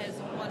lives as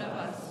one of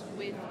us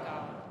with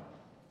God,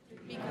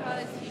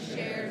 because he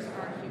shares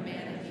our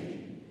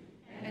humanity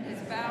and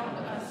has bound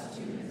us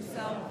to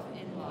himself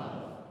in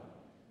love.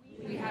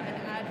 We have an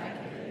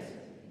advocate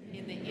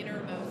in the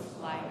innermost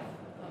life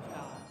of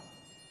God.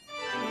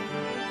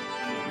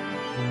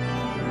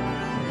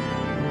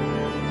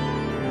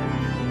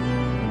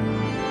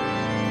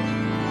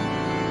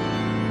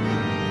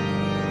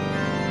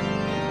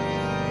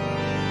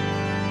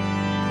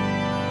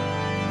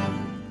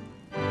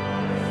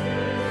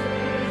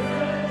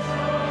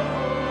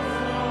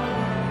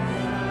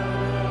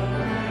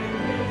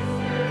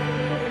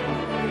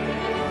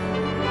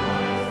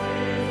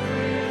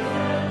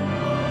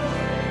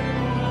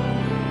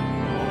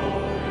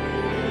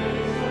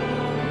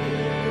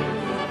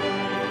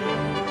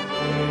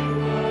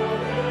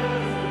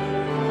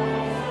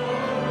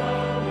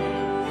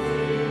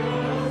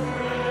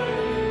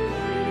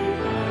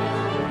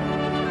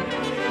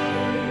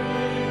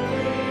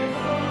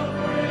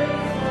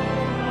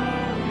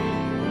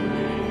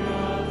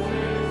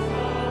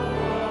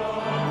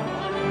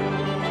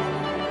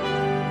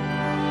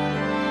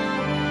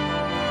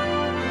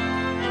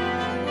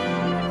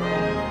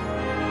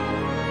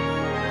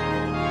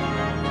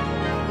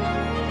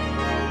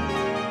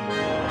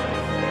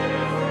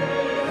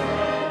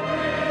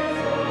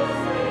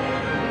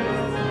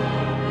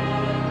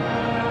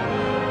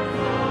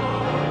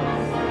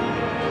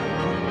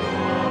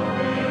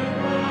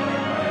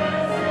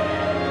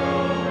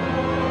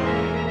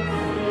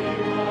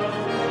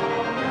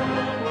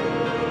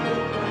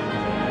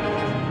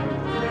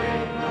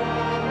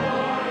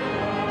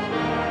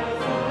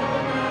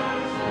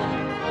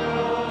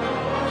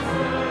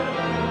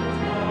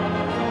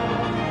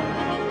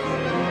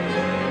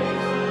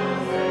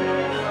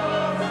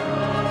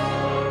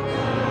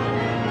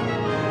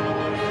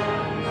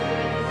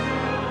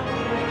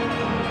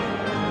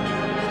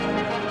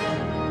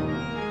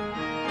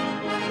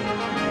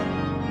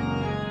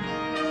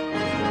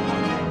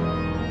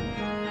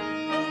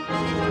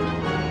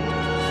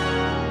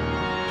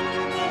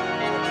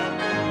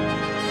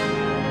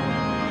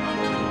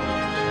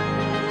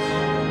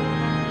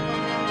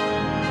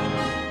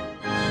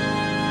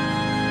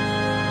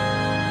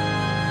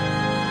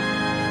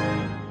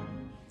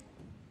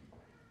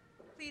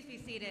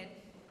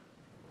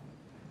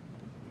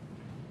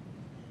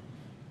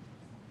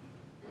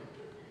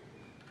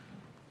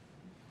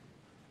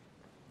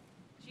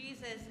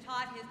 Jesus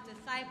taught his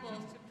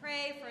disciples to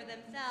pray for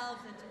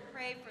themselves and to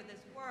pray for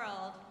this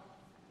world.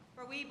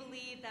 For we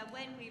believe that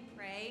when we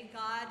pray,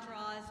 God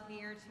draws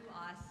near to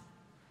us.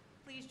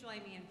 Please join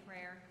me in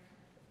prayer.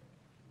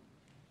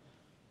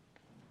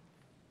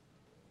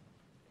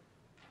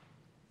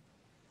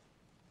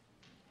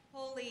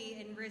 Holy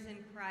and risen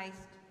Christ,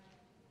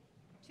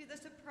 to the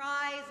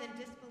surprise and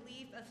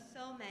disbelief of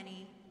so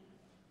many,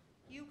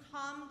 you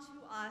come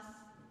to us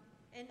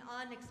in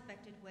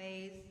unexpected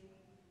ways.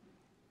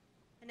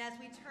 And as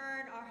we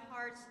turn our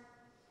hearts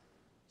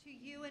to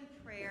you in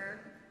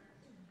prayer,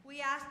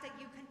 we ask that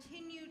you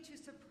continue to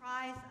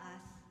surprise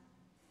us,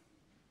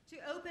 to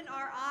open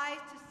our eyes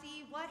to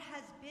see what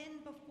has been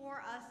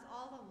before us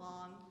all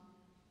along,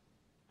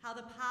 how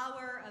the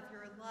power of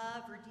your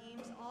love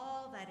redeems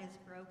all that is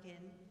broken,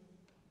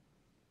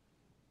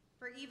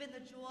 For even the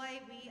joy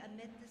we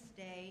amid this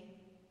day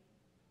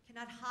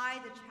cannot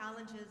hide the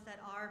challenges that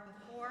are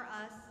before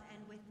us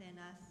and within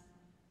us.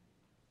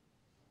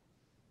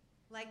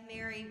 Like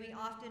Mary, we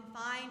often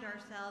find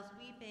ourselves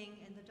weeping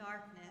in the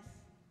darkness,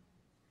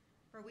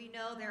 for we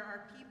know there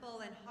are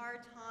people in hard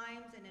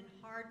times and in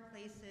hard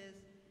places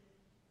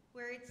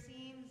where it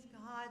seems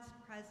God's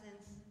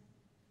presence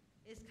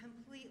is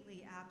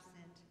completely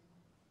absent.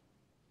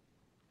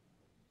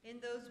 In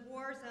those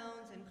war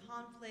zones and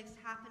conflicts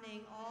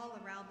happening all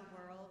around the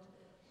world,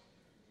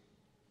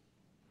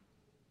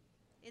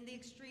 in the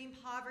extreme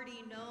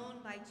poverty known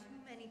by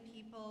too many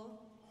people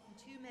and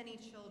too many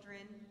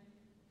children,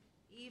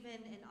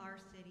 even in our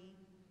city,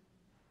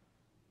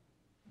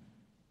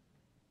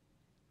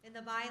 in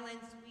the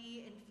violence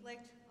we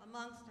inflict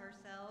amongst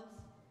ourselves,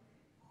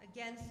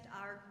 against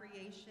our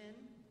creation,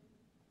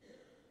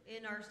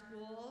 in our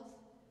schools,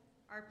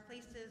 our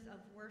places of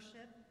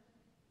worship,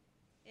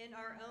 in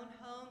our own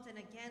homes, and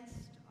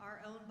against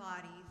our own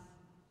bodies.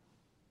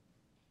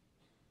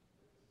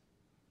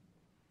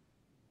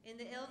 In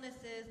the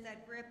illnesses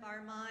that grip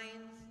our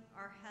minds,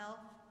 our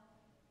health,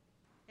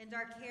 and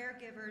our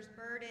caregivers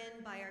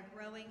burdened by our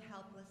growing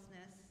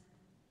helplessness.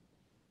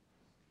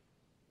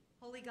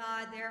 Holy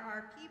God, there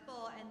are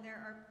people and there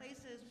are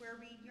places where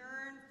we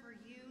yearn for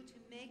you to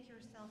make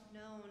yourself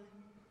known.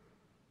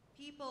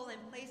 People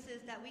and places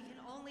that we can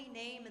only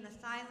name in the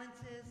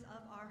silences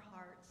of our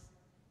hearts.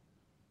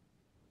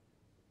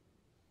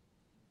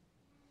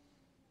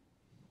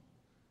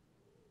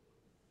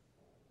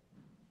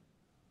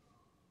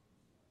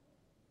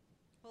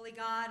 Holy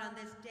God, on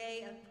this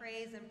day of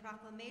praise and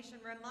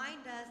proclamation,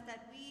 remind us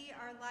that we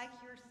are like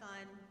your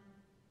Son.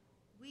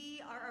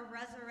 We are a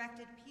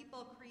resurrected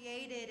people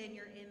created in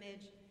your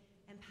image,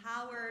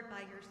 empowered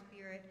by your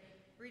Spirit,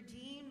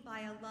 redeemed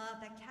by a love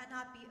that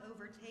cannot be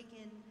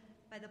overtaken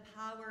by the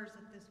powers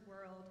of this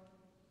world.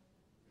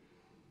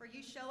 For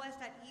you show us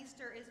that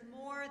Easter is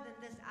more than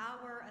this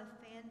hour of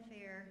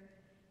fanfare.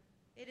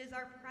 It is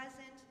our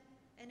present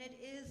and it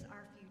is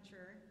our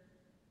future.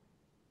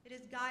 It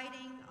is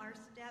guiding our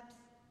steps,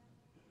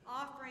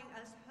 offering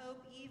us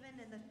hope even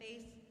in the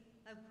face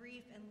of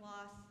grief and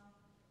loss,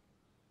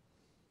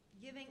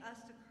 giving us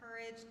the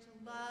courage to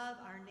love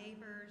our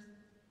neighbors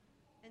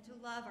and to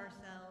love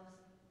ourselves,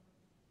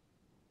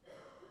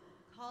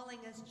 calling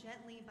us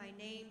gently by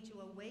name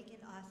to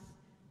awaken us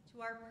to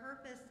our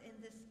purpose in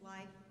this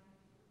life,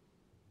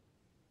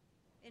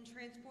 in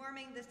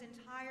transforming this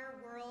entire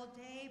world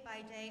day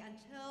by day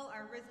until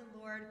our risen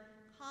Lord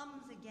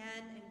comes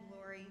again in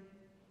glory.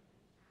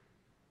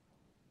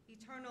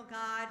 Eternal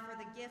God, for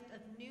the gift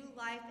of new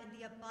life and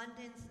the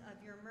abundance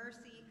of your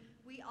mercy,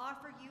 we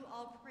offer you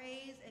all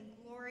praise and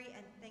glory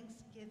and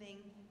thanksgiving.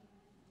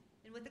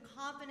 And with the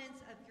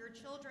confidence of your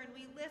children,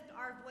 we lift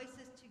our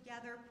voices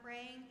together,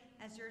 praying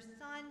as your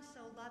Son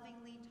so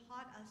lovingly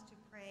taught us to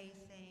pray,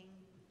 saying,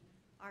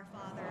 Our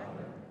Father,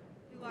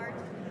 who art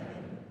in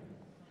heaven,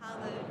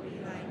 hallowed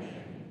be thy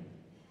name.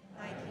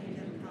 Thy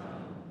kingdom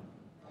come,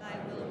 thy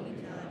will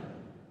be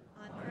done,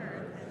 on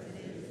earth as it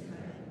is in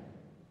heaven.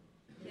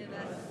 Give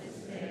us this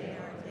day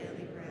our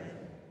daily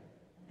bread,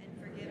 and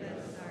forgive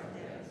us our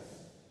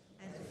debts,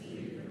 as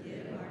we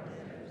forgive our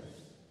debtors.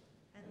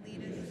 And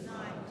lead us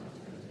not into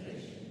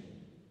temptation,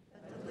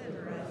 but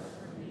deliver us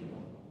from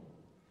evil.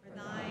 For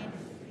thine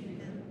is the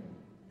kingdom,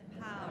 and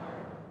the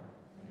power,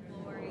 and the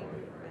glory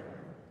forever.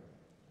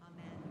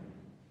 Amen.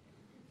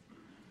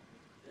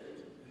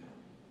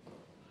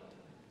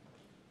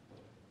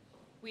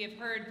 We have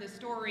heard the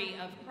story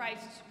of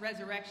Christ's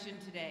resurrection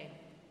today,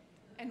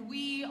 and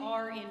we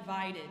are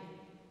invited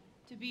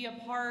to be a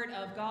part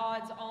of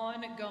God's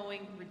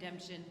ongoing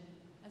redemption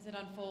as it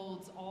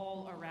unfolds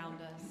all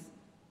around us.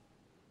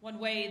 One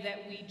way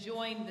that we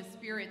join the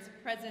Spirit's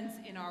presence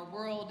in our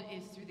world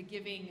is through the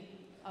giving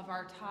of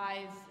our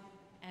tithes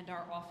and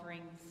our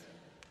offerings.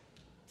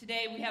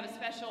 Today we have a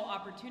special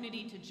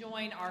opportunity to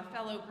join our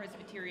fellow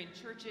Presbyterian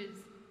churches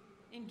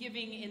in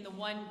giving in the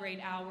one great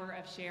hour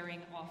of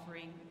sharing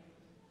offering.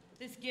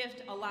 This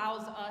gift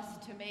allows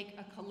us to make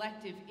a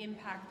collective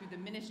impact through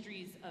the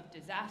ministries of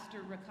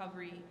disaster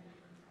recovery,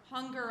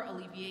 hunger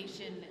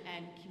alleviation,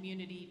 and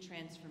community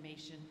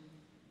transformation.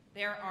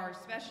 There are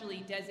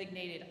specially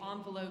designated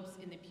envelopes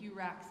in the pew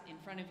racks in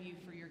front of you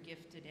for your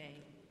gift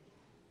today.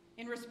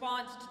 In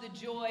response to the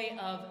joy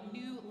of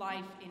new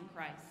life in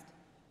Christ,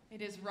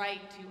 it is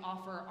right to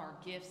offer our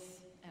gifts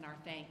and our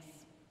thanks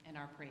and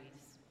our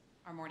praise,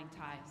 our morning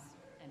tithes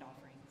and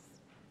offerings.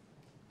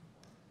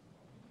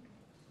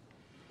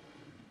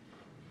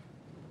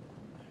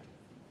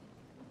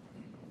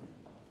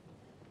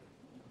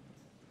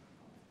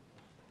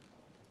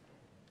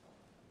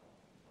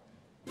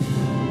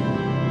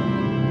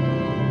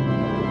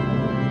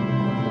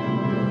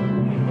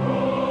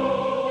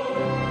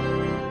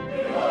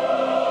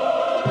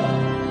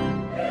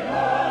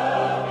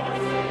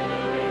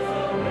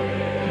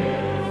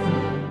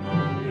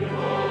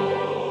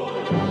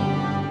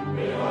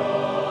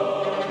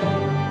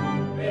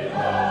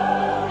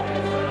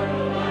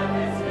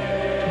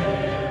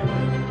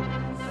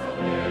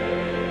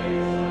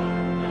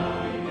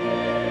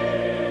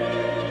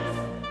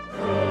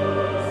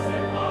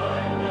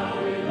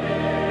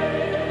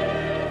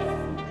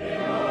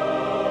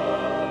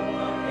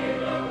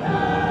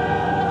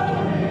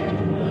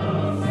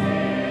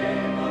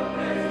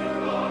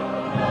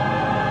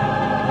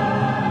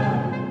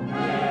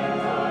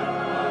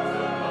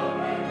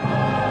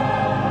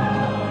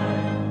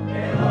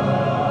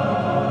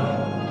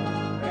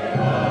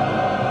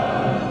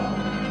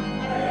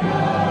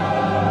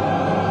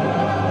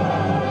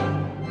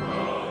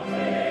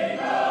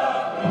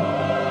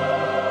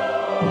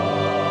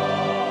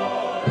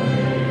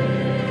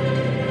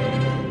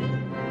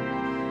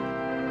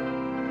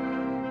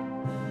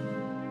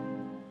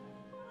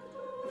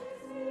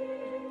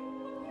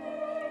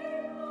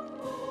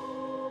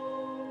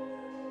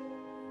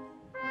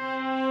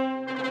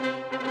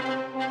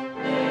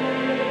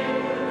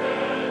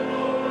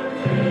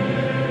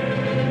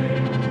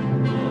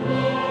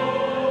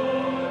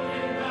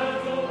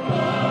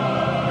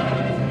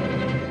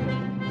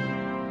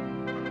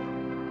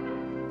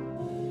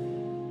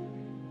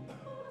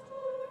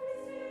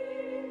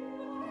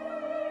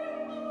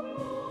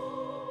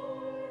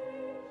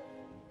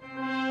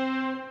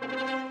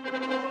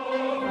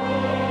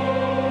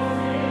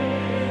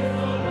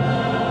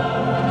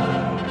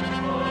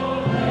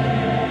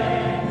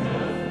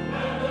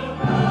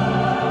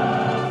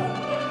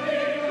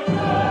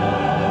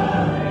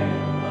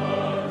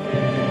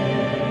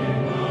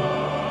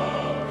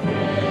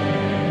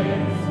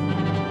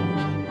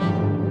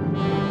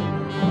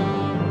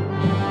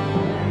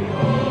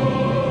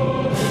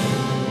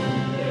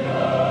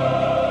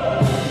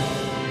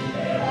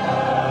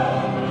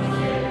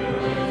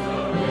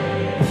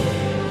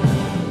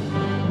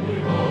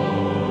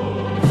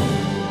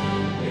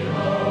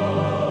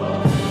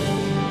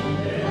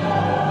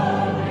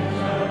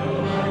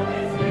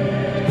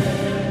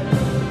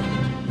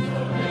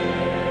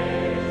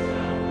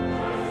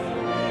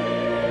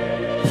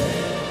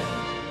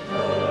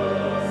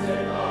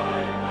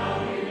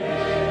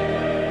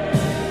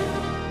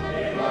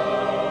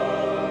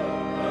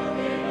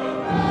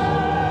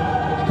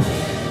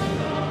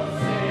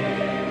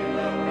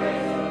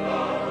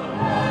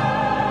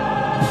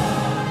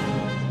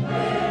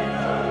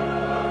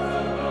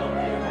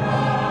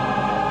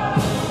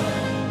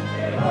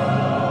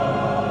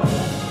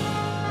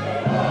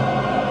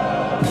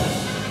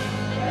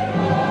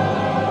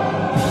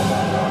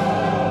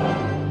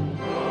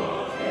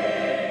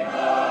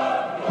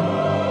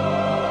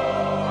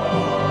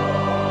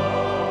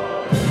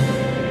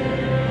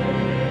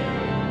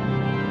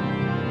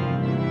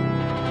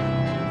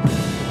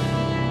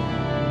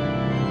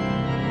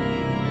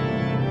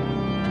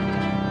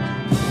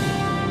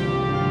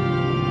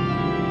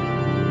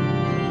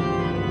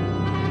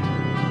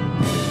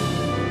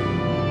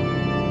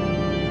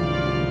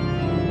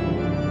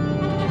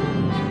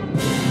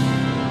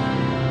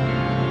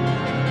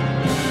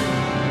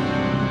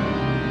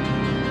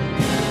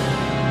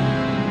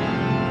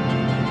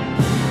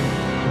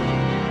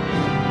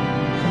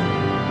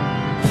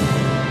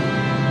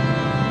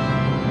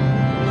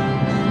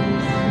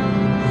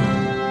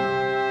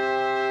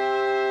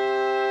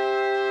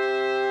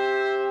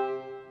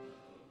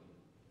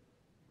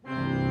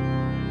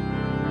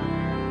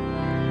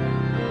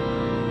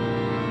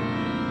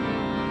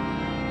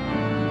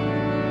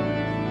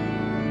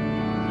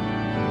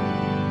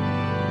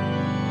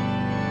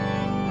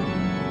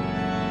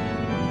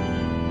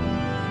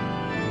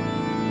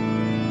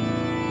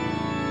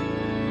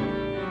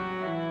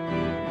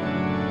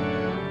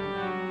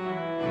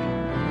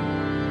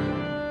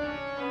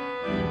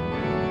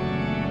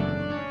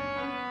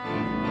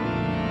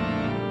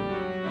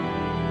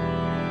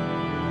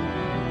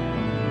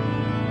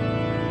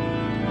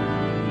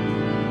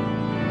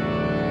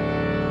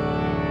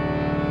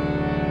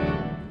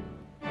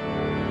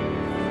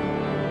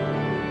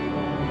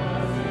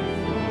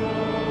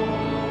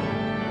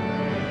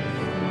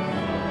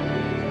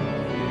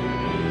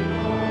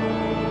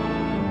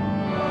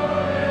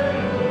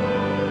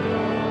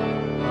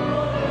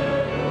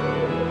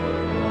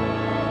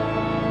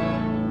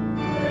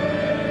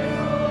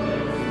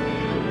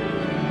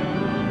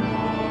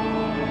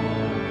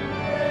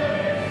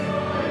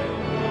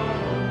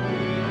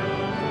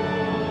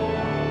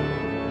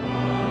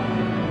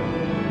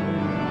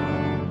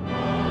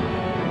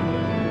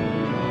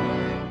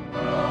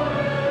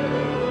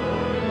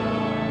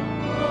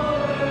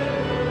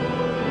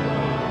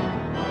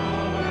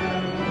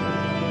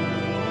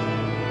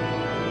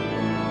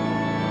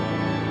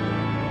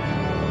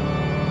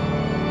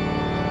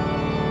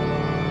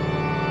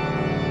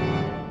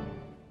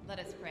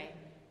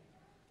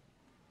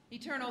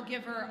 eternal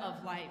giver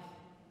of life.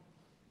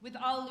 With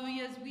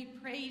alleluias, we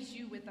praise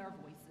you with our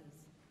voices.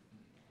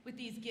 With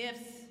these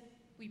gifts,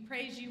 we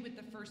praise you with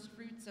the first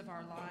fruits of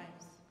our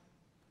lives.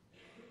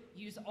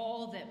 Use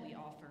all that we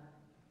offer,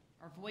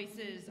 our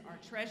voices, our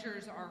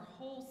treasures, our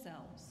whole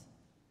selves,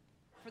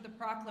 for the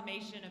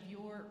proclamation of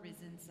your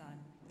risen Son.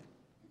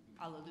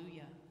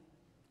 Alleluia.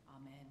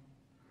 Amen.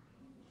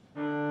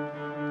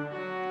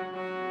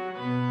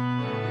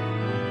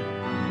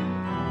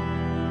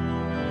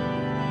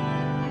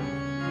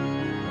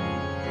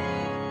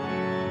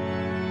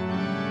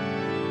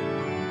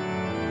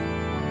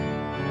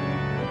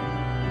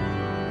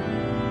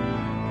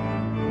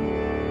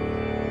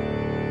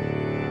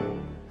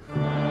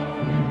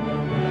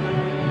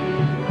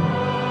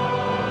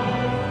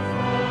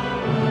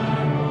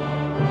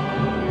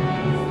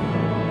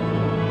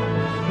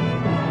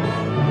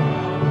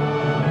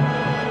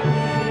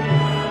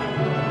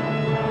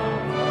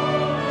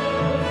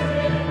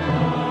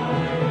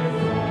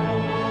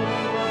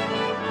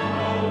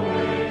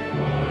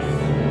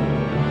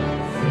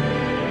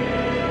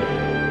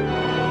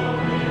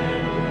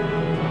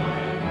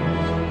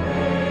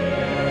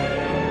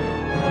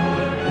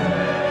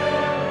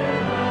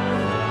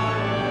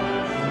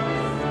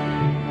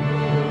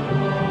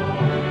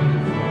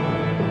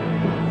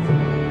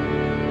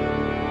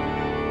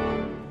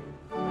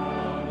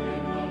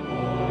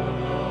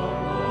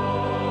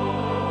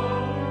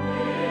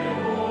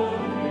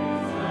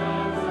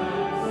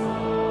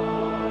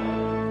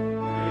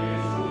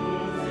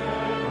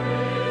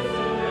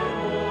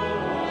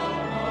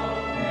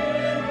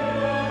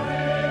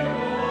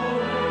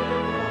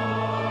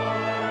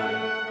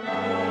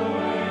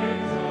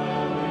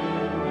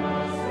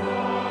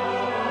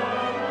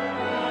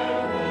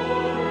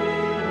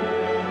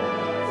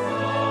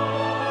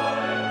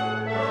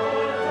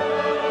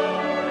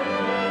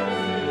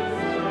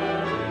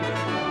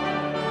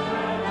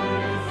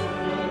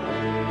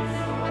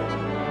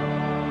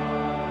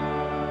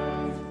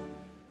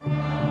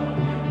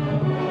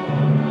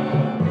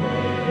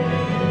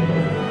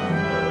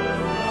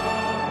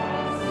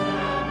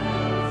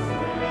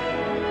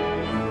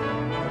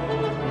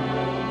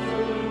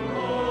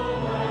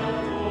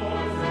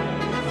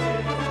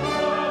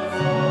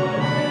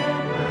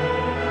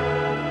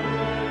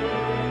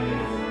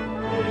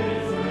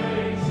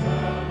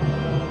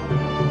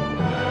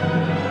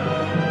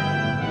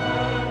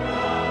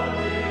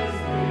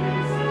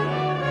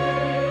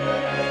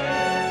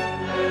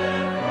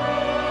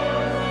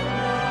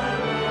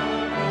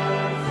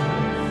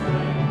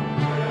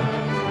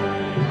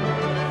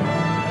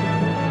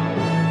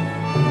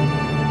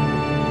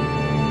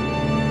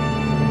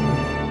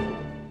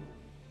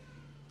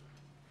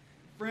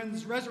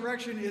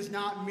 Resurrection is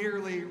not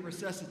merely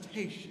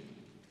resuscitation.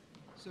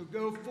 So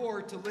go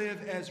forward to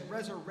live as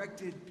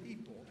resurrected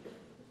people.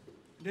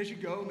 And as you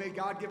go, may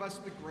God give us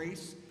the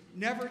grace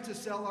never to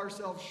sell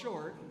ourselves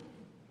short,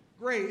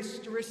 grace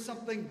to risk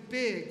something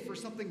big for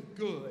something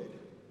good,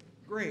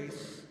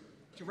 grace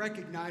to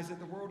recognize that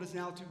the world is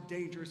now too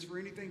dangerous for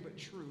anything but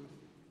truth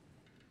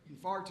and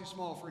far too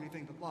small for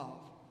anything but love.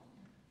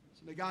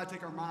 So may God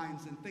take our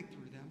minds and think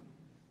through them.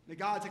 May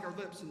God take our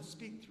lips and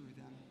speak through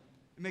them.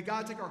 And may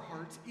God take our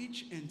hearts,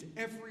 each and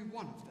every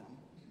one of them,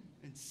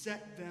 and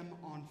set them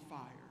on fire.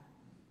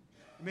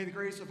 And may the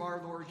grace of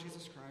our Lord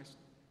Jesus Christ,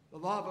 the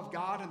love of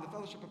God, and the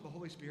fellowship of the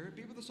Holy Spirit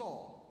be with us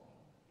all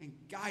and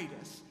guide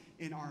us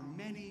in our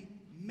many,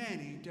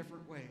 many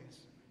different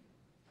ways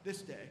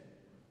this day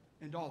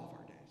and all of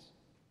our days.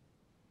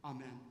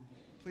 Amen.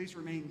 Please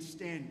remain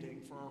standing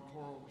for our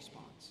choral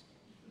response.